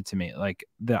got handed to me. Like,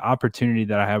 the opportunity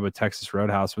that I had with Texas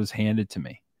Roadhouse was handed to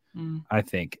me, I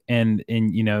think. And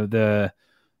you know,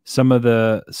 some of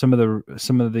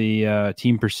the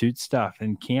team pursuit stuff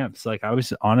and camps, like, I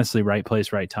was honestly right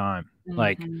place, right time.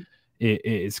 Like,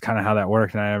 it's kind of how that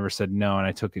worked. And I never said no. And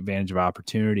I took advantage of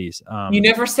opportunities. You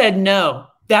never said no.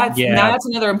 That's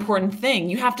another important thing.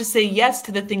 You have to say yes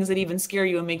to the things that even scare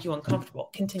you and make you uncomfortable.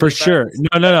 Continue. For sure.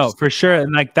 No, for sure.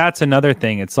 And like, that's another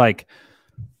thing. It's like,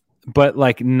 but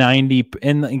like 90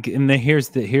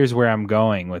 here's where I'm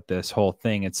going with this whole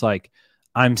thing. It's like,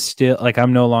 I'm still like,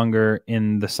 I'm no longer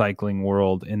in the cycling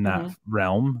world in that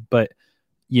realm, but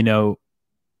you know,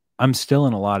 I'm still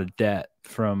in a lot of debt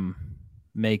from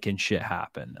making shit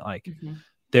happen. Like,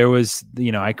 there was,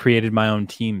 you know, I created my own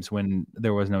teams when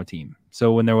there was no team.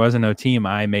 So when there wasn't no team,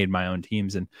 I made my own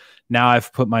teams. And now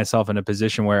I've put myself in a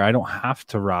position where I don't have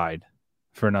to ride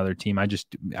for another team. I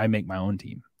make my own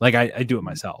team. Like, I do it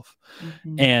myself.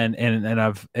 And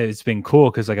it's been cool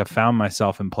because like, I've found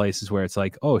myself in places where it's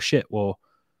like, oh shit, well,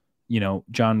 you know,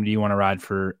 John, do you want to ride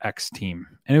for X team?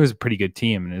 And it was a pretty good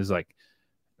team. And it was like,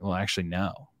 well, actually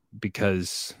no,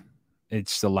 because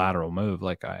it's the lateral move.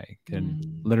 Like, I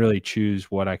can literally choose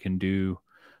what I can do,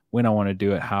 when I want to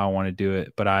do it, how I want to do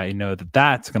it. But I know that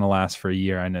that's going to last for a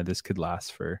year. I know this could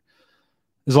last for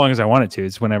as long as I want it to.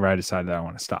 It's whenever I decide that I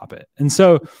want to stop it. And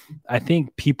so I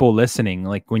think people listening,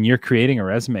 like, when you're creating a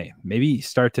resume, maybe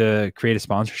start to create a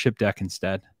sponsorship deck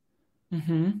instead.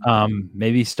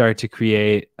 Maybe start to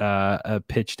create a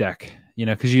pitch deck, you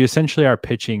know, because you essentially are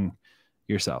pitching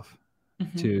yourself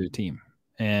to a team.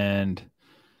 And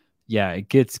yeah, it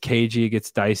gets cagey, it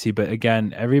gets dicey, but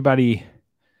again, everybody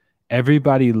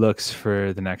looks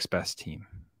for the next best team.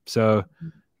 So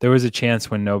there was a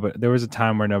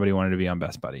time where nobody wanted to be on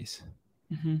Best Buddies.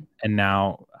 And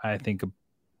now I think a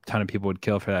ton of people would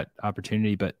kill for that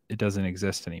opportunity, but it doesn't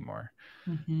exist anymore.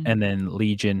 And then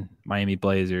Legion, Miami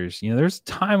Blazers, you know, there's a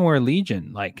time where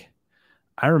Legion, like,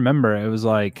 I remember it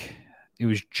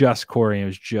was just Corey, and it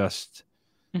was just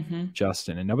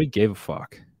Justin, and nobody gave a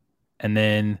fuck. And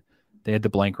then they had the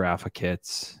blank Rafa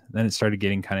kits. Then it started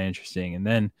getting kind of interesting. And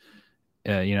then,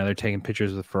 you know, they're taking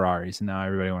pictures with Ferraris, and now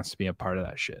everybody wants to be a part of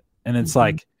that shit. And it's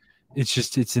like,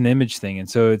 it's an image thing. And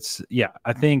so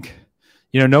I think,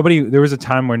 you know, there was a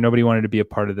time where nobody wanted to be a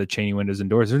part of the Cheney windows and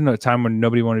doors. There's no time when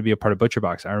nobody wanted to be a part of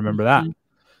ButcherBox. I remember that.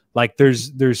 Like,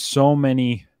 there's so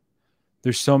many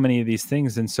of these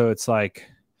things. And so it's like,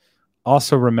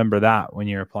 also remember that when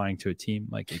you're applying to a team,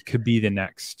 like it could be the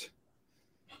next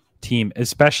team,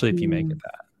 especially if you make it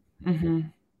that. Mm-hmm.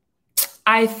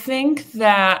 I think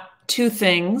that two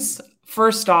things.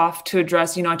 First off, to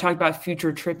address, I talked about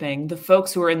future tripping, the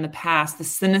folks who are in the past, the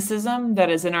cynicism that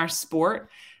is in our sport.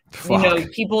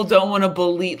 Fuck. People don't want to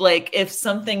believe, like, if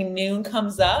something new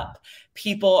comes up,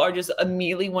 people are just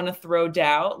immediately want to throw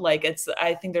doubt. Like,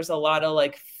 I think there's a lot of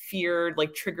like feared,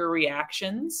 like trigger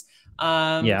reactions.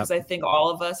 Because I think all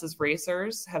of us as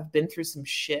racers have been through some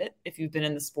shit if you've been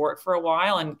in the sport for a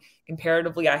while, and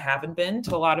comparatively, I haven't been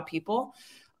to a lot of people.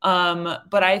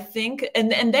 But I think,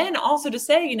 and then also to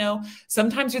say,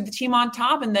 sometimes you're the team on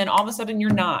top and then all of a sudden you're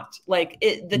not. Like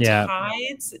the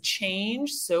tides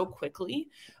change so quickly.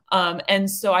 And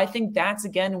so I think that's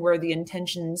again where the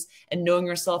intentions and knowing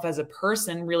yourself as a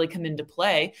person really come into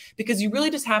play, because you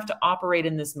really just have to operate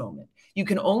in this moment. You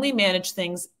can only manage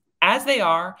things as they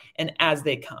are and as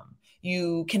they come.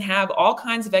 You can have all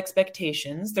kinds of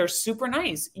expectations. They're super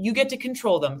nice. You get to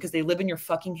control them because they live in your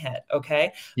fucking head.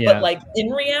 Okay. Yeah. But like in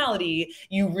reality,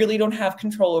 you really don't have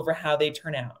control over how they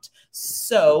turn out.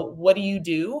 So what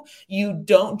do? You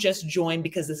don't just join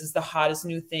because this is the hottest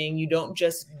new thing. You don't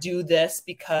just do this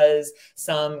because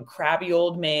some crabby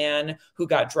old man who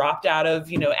got dropped out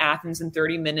of, Athens in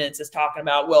 30 minutes is talking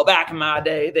about, well, back in my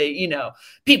day, they,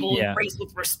 people race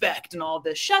with respect and all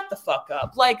this. Shut the fuck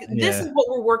up. Like this is what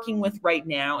we're working with right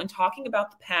now, and talking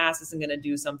about the past isn't going to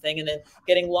do something, and then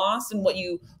getting lost in what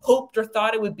you hoped or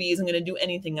thought it would be isn't going to do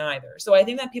anything either. So I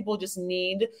think that people just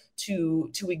need to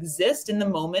exist in the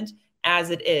moment as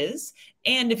it is.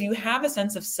 And if you have a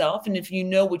sense of self, and if you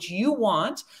know what you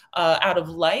want out of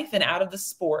life and out of the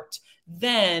sport,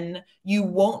 then you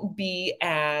won't be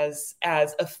as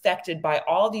affected by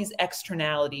all these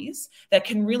externalities that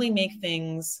can really make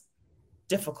things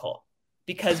difficult.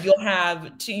 Because you'll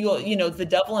have the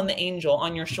devil and the angel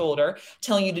on your shoulder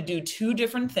telling you to do two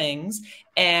different things,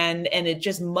 and it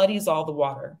just muddies all the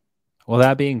water. Well,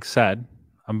 that being said,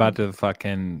 I'm about to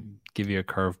fucking give you a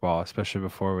curveball, especially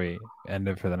before we end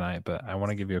it for the night. But I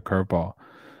want to give you a curveball.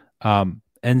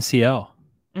 NCL.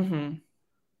 Mm-hmm.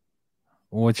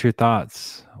 What's your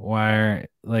thoughts? I'm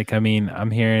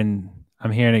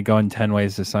hearing it going 10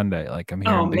 ways to Sunday. Like I'm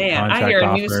hearing. Oh man, I hear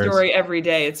a new story every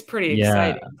day. It's pretty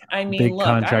exciting. I mean, big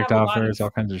contract offers,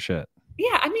 all kinds of shit.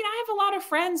 Yeah, I mean, I have a lot of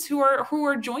friends who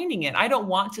are joining it. I don't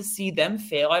want to see them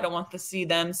fail. I don't want to see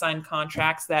them sign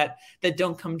contracts that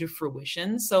don't come to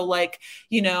fruition. So like,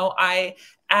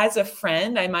 as a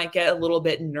friend, I might get a little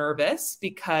bit nervous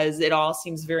because it all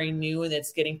seems very new and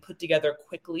it's getting put together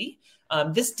quickly.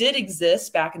 This did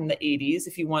exist back in the 80s.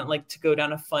 If you want like to go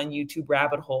down a fun YouTube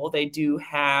rabbit hole, they do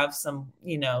have some,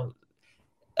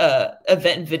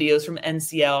 event videos from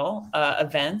NCL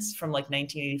events from like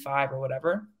 1985 or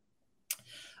whatever.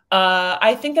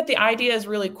 I think that the idea is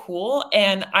really cool,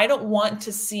 and I don't want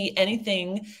to see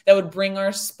anything that would bring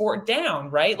our sport down,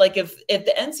 right? Like if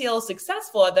the NCL is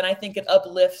successful, then I think it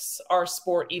uplifts our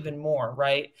sport even more,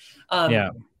 right?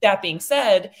 That being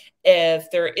said, if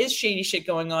there is shady shit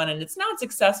going on and it's not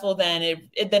successful, then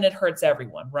it hurts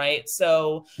everyone, right?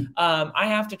 So I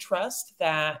have to trust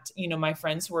that, my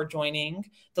friends who are joining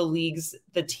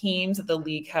the teams that the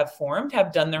league have formed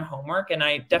have done their homework. And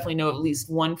I definitely know at least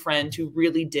one friend who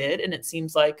really did. And it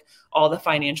seems like all the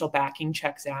financial backing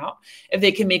checks out. If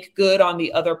they can make good on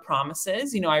the other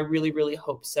promises, I really, really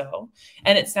hope so.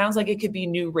 And it sounds like it could be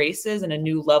new races and a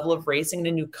new level of racing and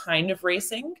a new kind of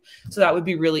racing. So that would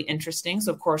be really interesting.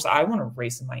 So of course I want to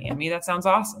race in Miami. That sounds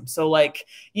awesome. So like,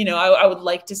 I would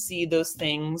like to see those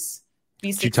things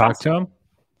be successful. Did you talk to them?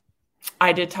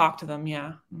 I did talk to them.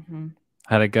 Yeah. Mm-hmm.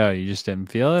 How'd it go? You just didn't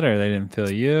feel it, or they didn't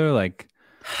feel you? Like,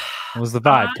 what was the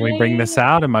vibe? Can we bring this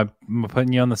out? Am I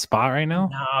putting you on the spot right now?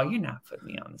 No, you're not putting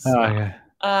me on the spot. Oh, okay.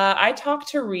 I talked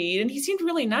to Reed, and he seemed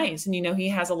really nice. And, he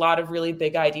has a lot of really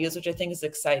big ideas, which I think is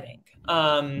exciting.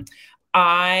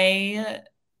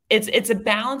 It's a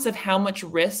balance of how much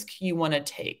risk you want to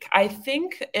take. I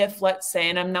think if, let's say,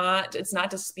 and it's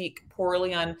not to speak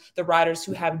poorly on the riders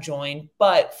who have joined,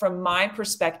 but from my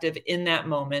perspective in that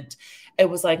moment, it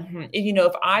was like,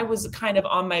 if I was kind of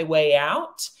on my way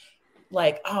out,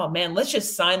 like, oh man, let's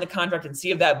just sign the contract and see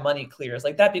if that money clears.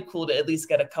 Like, that'd be cool to at least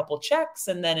get a couple checks.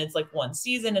 And then it's like one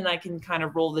season and I can kind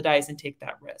of roll the dice and take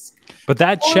that risk. But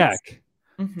that check,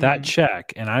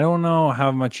 and I don't know how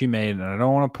much you made, and I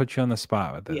don't want to put you on the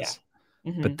spot with this.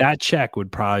 Yeah. But that check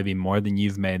would probably be more than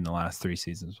you've made in the last 3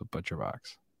 seasons with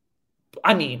ButcherBox.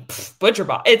 I mean, Butcher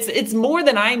Box. It's more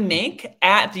than I make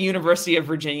at the University of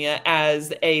Virginia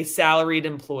as a salaried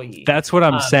employee. That's what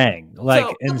I'm saying. Like,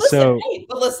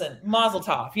 but listen, Mazel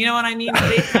Tov. You know what I mean?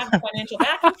 They have financial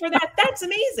backing for that. That's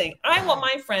amazing. I want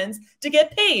my friends to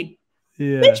get paid.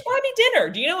 Yeah. Bitch, buy me dinner.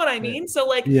 Do you know what I mean? So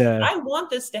like, yeah. I want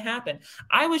this to happen.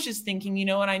 I was just thinking, you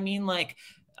know what I mean? Like,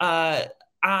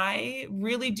 I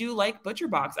really do like Butcher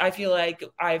Box. I feel like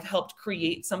I've helped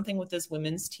create something with this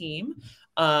women's team.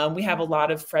 We have a lot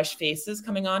of fresh faces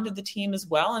coming onto the team as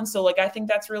well. And so like, I think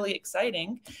that's really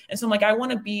exciting. And so I'm like, I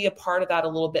want to be a part of that a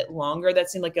little bit longer.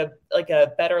 That seemed like a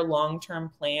better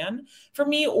long-term plan for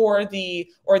me, or the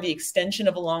extension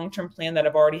of a long-term plan that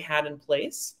I've already had in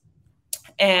place.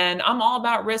 And I'm all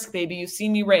about risk, baby. You see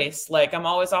me race. Like, I'm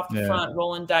always off the front,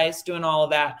 rolling dice, doing all of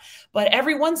that. But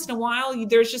every once in a while,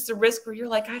 there's just a risk where you're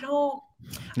like, I don't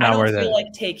feel like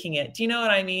taking it. Do you know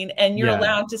what I mean? And you're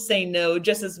allowed to say no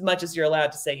just as much as you're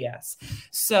allowed to say yes.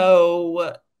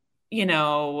 So,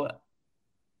 again,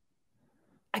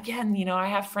 I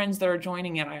have friends that are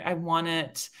joining it. I want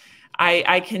it.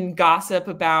 I can gossip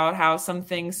about how some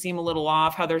things seem a little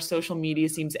off, how their social media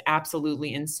seems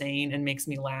absolutely insane and makes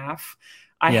me laugh.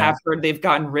 I have heard they've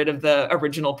gotten rid of the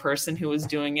original person who was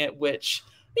doing it, which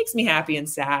makes me happy and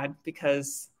sad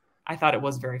because I thought it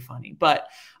was very funny. But,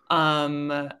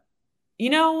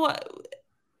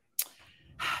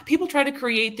 people try to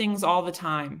create things all the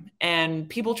time, and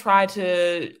people try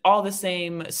to all the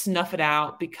same snuff it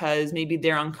out because maybe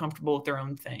they're uncomfortable with their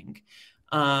own thing.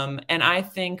 And I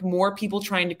think more people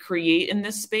trying to create in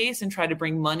this space and try to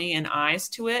bring money and eyes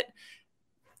to it.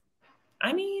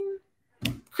 I mean,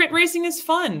 crit racing is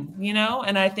fun,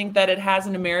 and I think that it has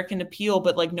an American appeal,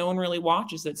 but like no one really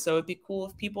watches it. So it'd be cool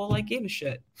if people like gave a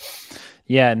shit.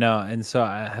 Yeah, no. And so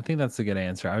I think that's a good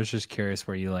answer. I was just curious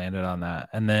where you landed on that.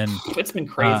 And then it's been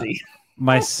crazy.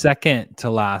 My second to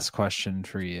last question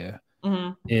for you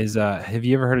is, have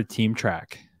you ever heard of Team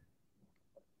Track?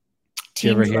 Have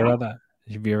you ever heard of that?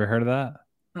 Have you ever heard of that?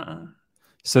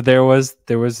 So there was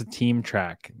a Team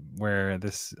Track where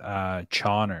this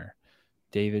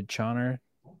David Chawner,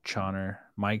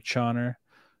 Mike Chawner.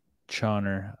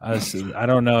 I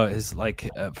don't know his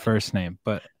first name,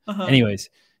 but anyways,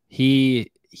 he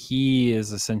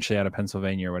is essentially out of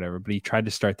Pennsylvania or whatever, but he tried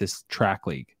to start this track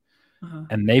league,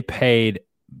 and they paid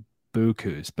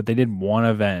bukus, but they did one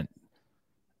event,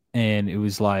 and it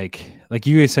was like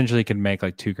you essentially could make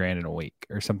like $2,000 in a week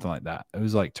or something like that. It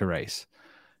was like to race.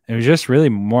 It was just really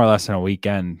more or less in a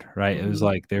weekend, right? It was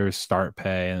like there was start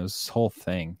pay and it was this whole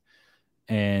thing.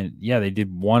 And yeah, they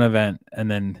did one event,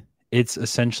 and then it's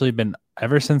essentially been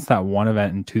ever since that one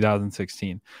event in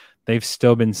 2016, they've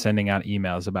still been sending out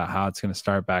emails about how it's going to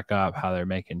start back up, how they're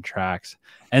making tracks.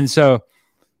 And so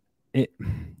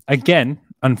again,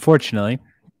 unfortunately,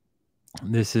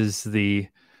 this is the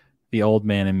old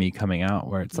man in me coming out,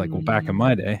 where it's like, well, back in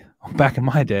my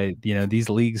day, these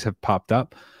leagues have popped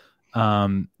up.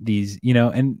 And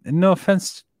no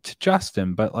offense to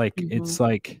Justin, but it's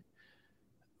like,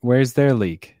 where's their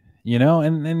league?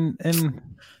 And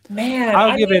man,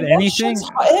 I'll give it anything.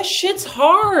 That shit's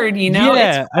hard,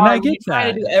 Yeah, and I get that.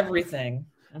 Try to do everything.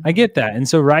 I get that. And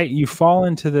so, right, you fall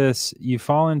into this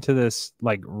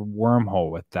like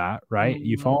wormhole with that, right?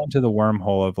 You fall into the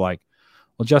wormhole of like,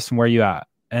 well, Justin, where you at?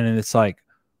 And then it's like,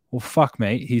 well, fuck,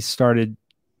 mate. He's started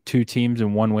 2 teams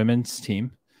and 1 women's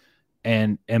team.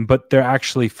 But they're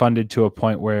actually funded to a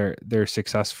point where they're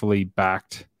successfully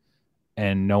backed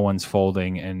and no one's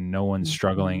folding and no one's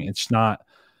struggling. It's not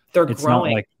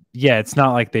growing. It's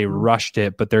not like they rushed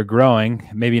it, but they're growing,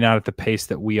 maybe not at the pace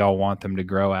that we all want them to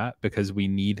grow at, because we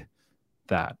need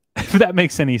that. If that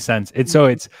makes any sense.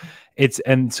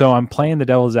 And so I'm playing the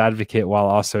devil's advocate while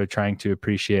also trying to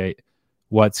appreciate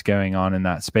what's going on in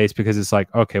that space, because it's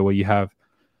like, okay, well, you have,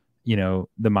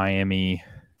 the Miami,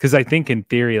 because I think in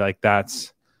theory, I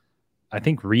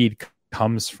think Reed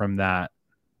comes from that,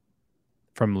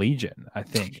 from Legion. I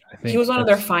think he was one of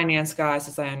their finance guys,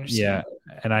 as I understand.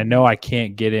 Yeah, and I know I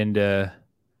can't get into,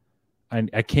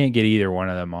 I can't get either one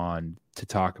of them on to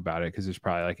talk about it because there's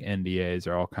probably like NDAs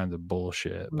or all kinds of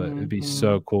bullshit. But it'd be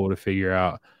so cool to figure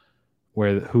out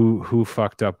who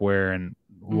fucked up where and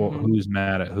who's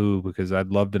mad at who, because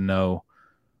I'd love to know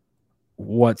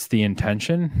what's the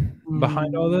intention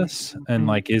behind all this, and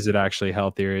is it actually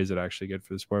healthy or is it actually good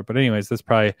for the sport? But anyways, that's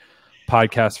probably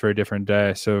podcast for a different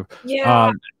day. So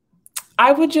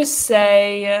I would just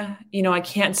say, I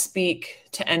can't speak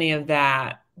to any of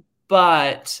that,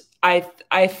 but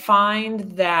I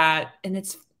find that, and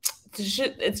it's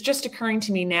just occurring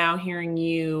to me now hearing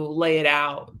you lay it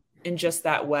out in just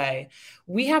that way.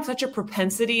 We have such a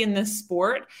propensity in this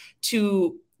sport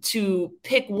to to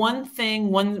pick one thing,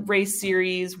 one race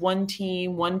series, one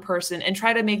team, one person, and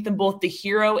try to make them both the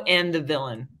hero and the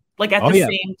villain, like at the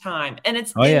same time. And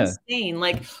it's insane.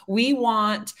 Like, we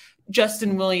want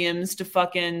Justin Williams to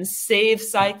fucking save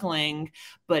cycling,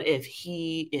 but if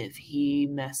he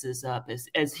messes up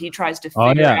as he tries to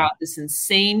figure out this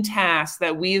insane task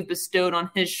that we have bestowed on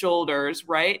his shoulders,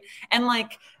 right? And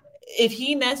like, if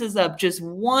he messes up just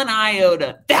one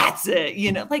iota, that's it,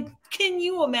 you know, like, can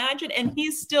you imagine? And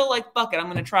he's still like, fuck it, I'm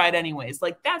going to try it anyways.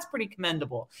 Like, that's pretty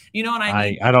commendable. You know what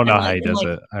I mean? I don't know how he does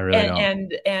it. I really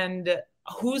don't. And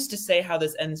who's to say how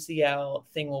this NCL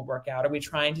thing will work out? Are we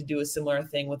trying to do a similar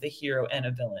thing with a hero and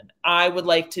a villain? I would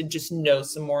like to just know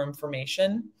some more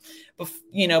information,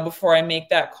 before I make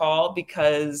that call,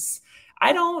 because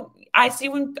I see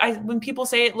when people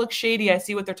say it looks shady, I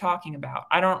see what they're talking about.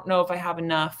 I don't know if I have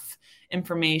enough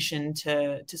information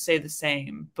to say the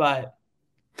same, but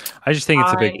I just think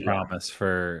it's a big promise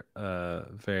for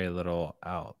very little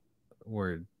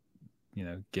outward,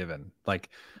 given, like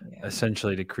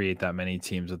essentially to create that many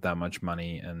teams with that much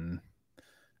money, and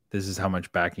this is how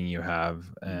much backing you have,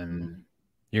 and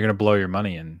you're going to blow your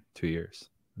money in 2 years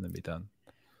and then be done.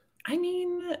 I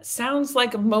mean, sounds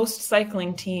like most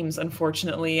cycling teams,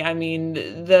 unfortunately. I mean,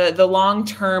 the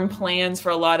long-term plans for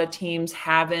a lot of teams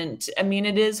haven't. I mean,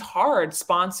 it is hard.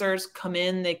 Sponsors come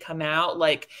in, they come out.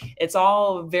 Like, it's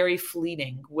all very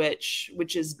fleeting, which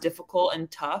is difficult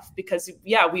and tough because,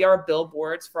 we are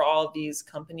billboards for all of these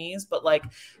companies. But like,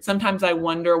 sometimes I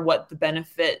wonder what the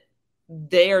benefit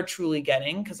they are truly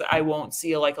getting, because I won't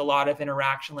see a lot of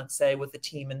interaction, let's say, with the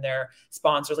team and their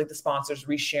sponsors, like the sponsors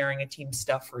resharing a team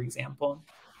stuff, for example.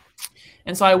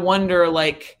 And so I wonder,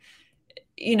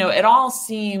 it all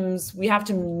seems we have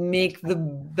to make the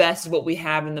best of what we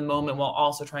have in the moment while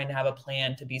also trying to have a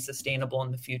plan to be sustainable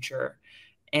in the future.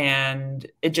 And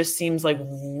it just seems like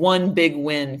one big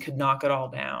win could knock it all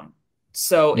down.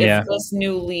 So if this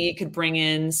new league could bring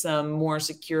in some more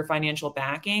secure financial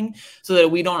backing so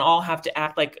that we don't all have to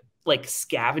act like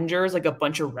scavengers, like a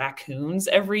bunch of raccoons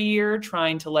every year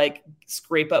trying to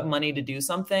scrape up money to do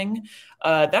something,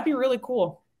 that'd be really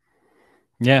cool.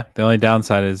 Yeah. The only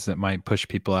downside is it might push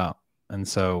people out. And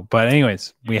so, but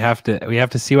anyways, we have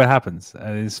to see what happens.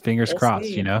 Fingers crossed,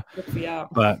 Yeah.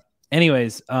 But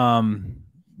anyways,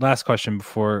 last question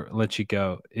before I let you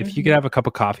go. If you could have a cup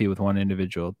of coffee with one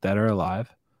individual, dead or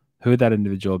alive, who would that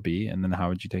individual be? And then how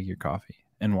would you take your coffee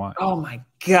and why? Oh my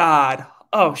God.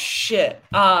 Oh shit.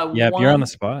 You're on the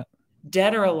spot.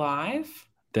 Dead or alive?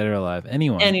 Dead or alive.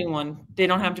 Anyone. They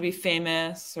don't have to be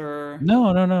famous or.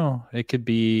 No. It could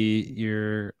be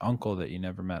your uncle that you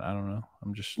never met. I don't know.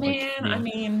 I'm just I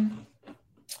mean,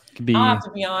 I'll have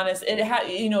to be honest. It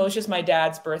was just my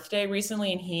dad's birthday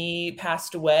recently, and he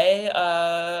passed away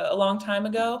a long time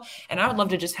ago. And I would love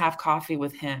to just have coffee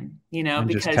with him,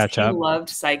 because he loved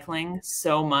cycling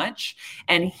so much,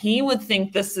 and he would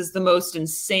think this is the most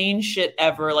insane shit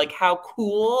ever. Like, how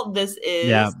cool this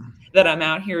is that I'm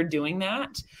out here doing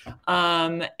that.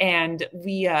 And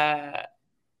we.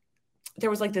 There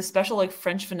was this special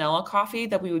French vanilla coffee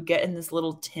that we would get in this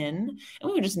little tin, and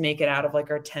we would just make it out of our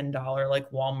 $10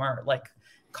 Walmart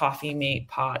coffee mate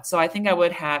pot. So I think I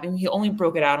would have, and he only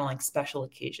broke it out on special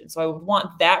occasions. So I would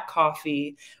want that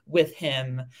coffee with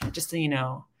him just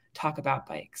to, talk about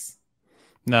bikes.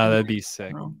 No, that'd be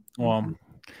sick. Well,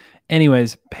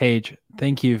 anyways, Paige,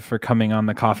 thank you for coming on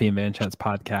the Coffee and Van Chats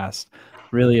podcast.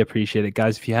 Really appreciate it.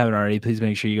 Guys, if you haven't already, please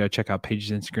make sure you go check out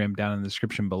Paige's Instagram down in the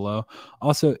description below.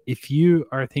 Also, if you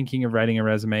are thinking of writing a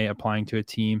resume, applying to a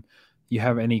team, you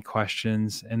have any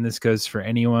questions, and this goes for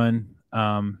anyone,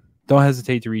 don't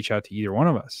hesitate to reach out to either one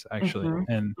of us, actually.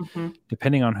 And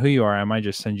depending on who you are, I might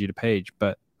just send you to Paige,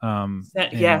 but and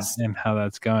how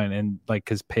that's going. And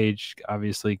because Paige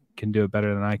obviously can do it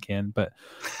better than I can. But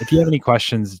if you have any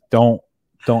questions, don't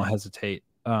hesitate.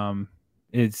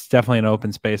 It's definitely an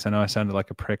open space. I know I sounded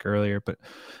like a prick earlier, but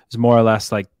it's more or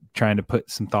less trying to put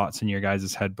some thoughts in your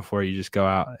guys' head before you just go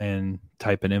out and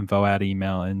type an info at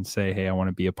email and say, hey, I want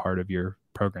to be a part of your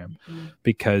program,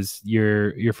 because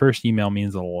your first email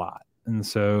means a lot. And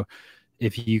so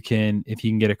if you can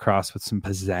get across with some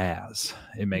pizzazz,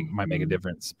 it might make a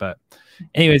difference. But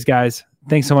anyways, guys,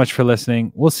 thanks so much for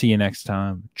listening. We'll see you next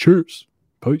time. Cheers.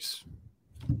 Peace.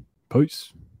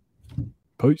 Peace.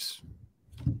 Peace.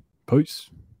 Peace.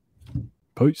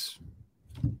 Peace.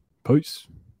 Peace.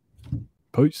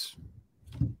 Peace. Peace.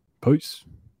 Peace.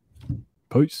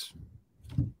 Peace.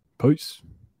 Peace.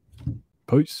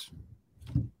 Peace.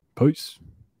 Peace.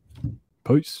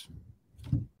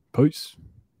 Peace.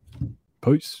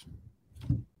 Peace.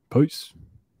 Peace.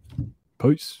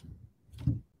 Peace.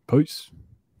 Peace.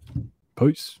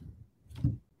 Peace.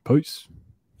 Peace.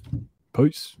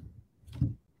 Peace.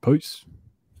 Peace.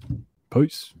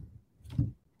 Peace.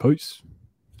 Peace.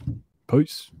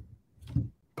 Peace.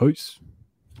 Peace.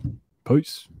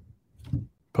 Peace.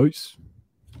 Peace.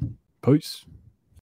 Peace.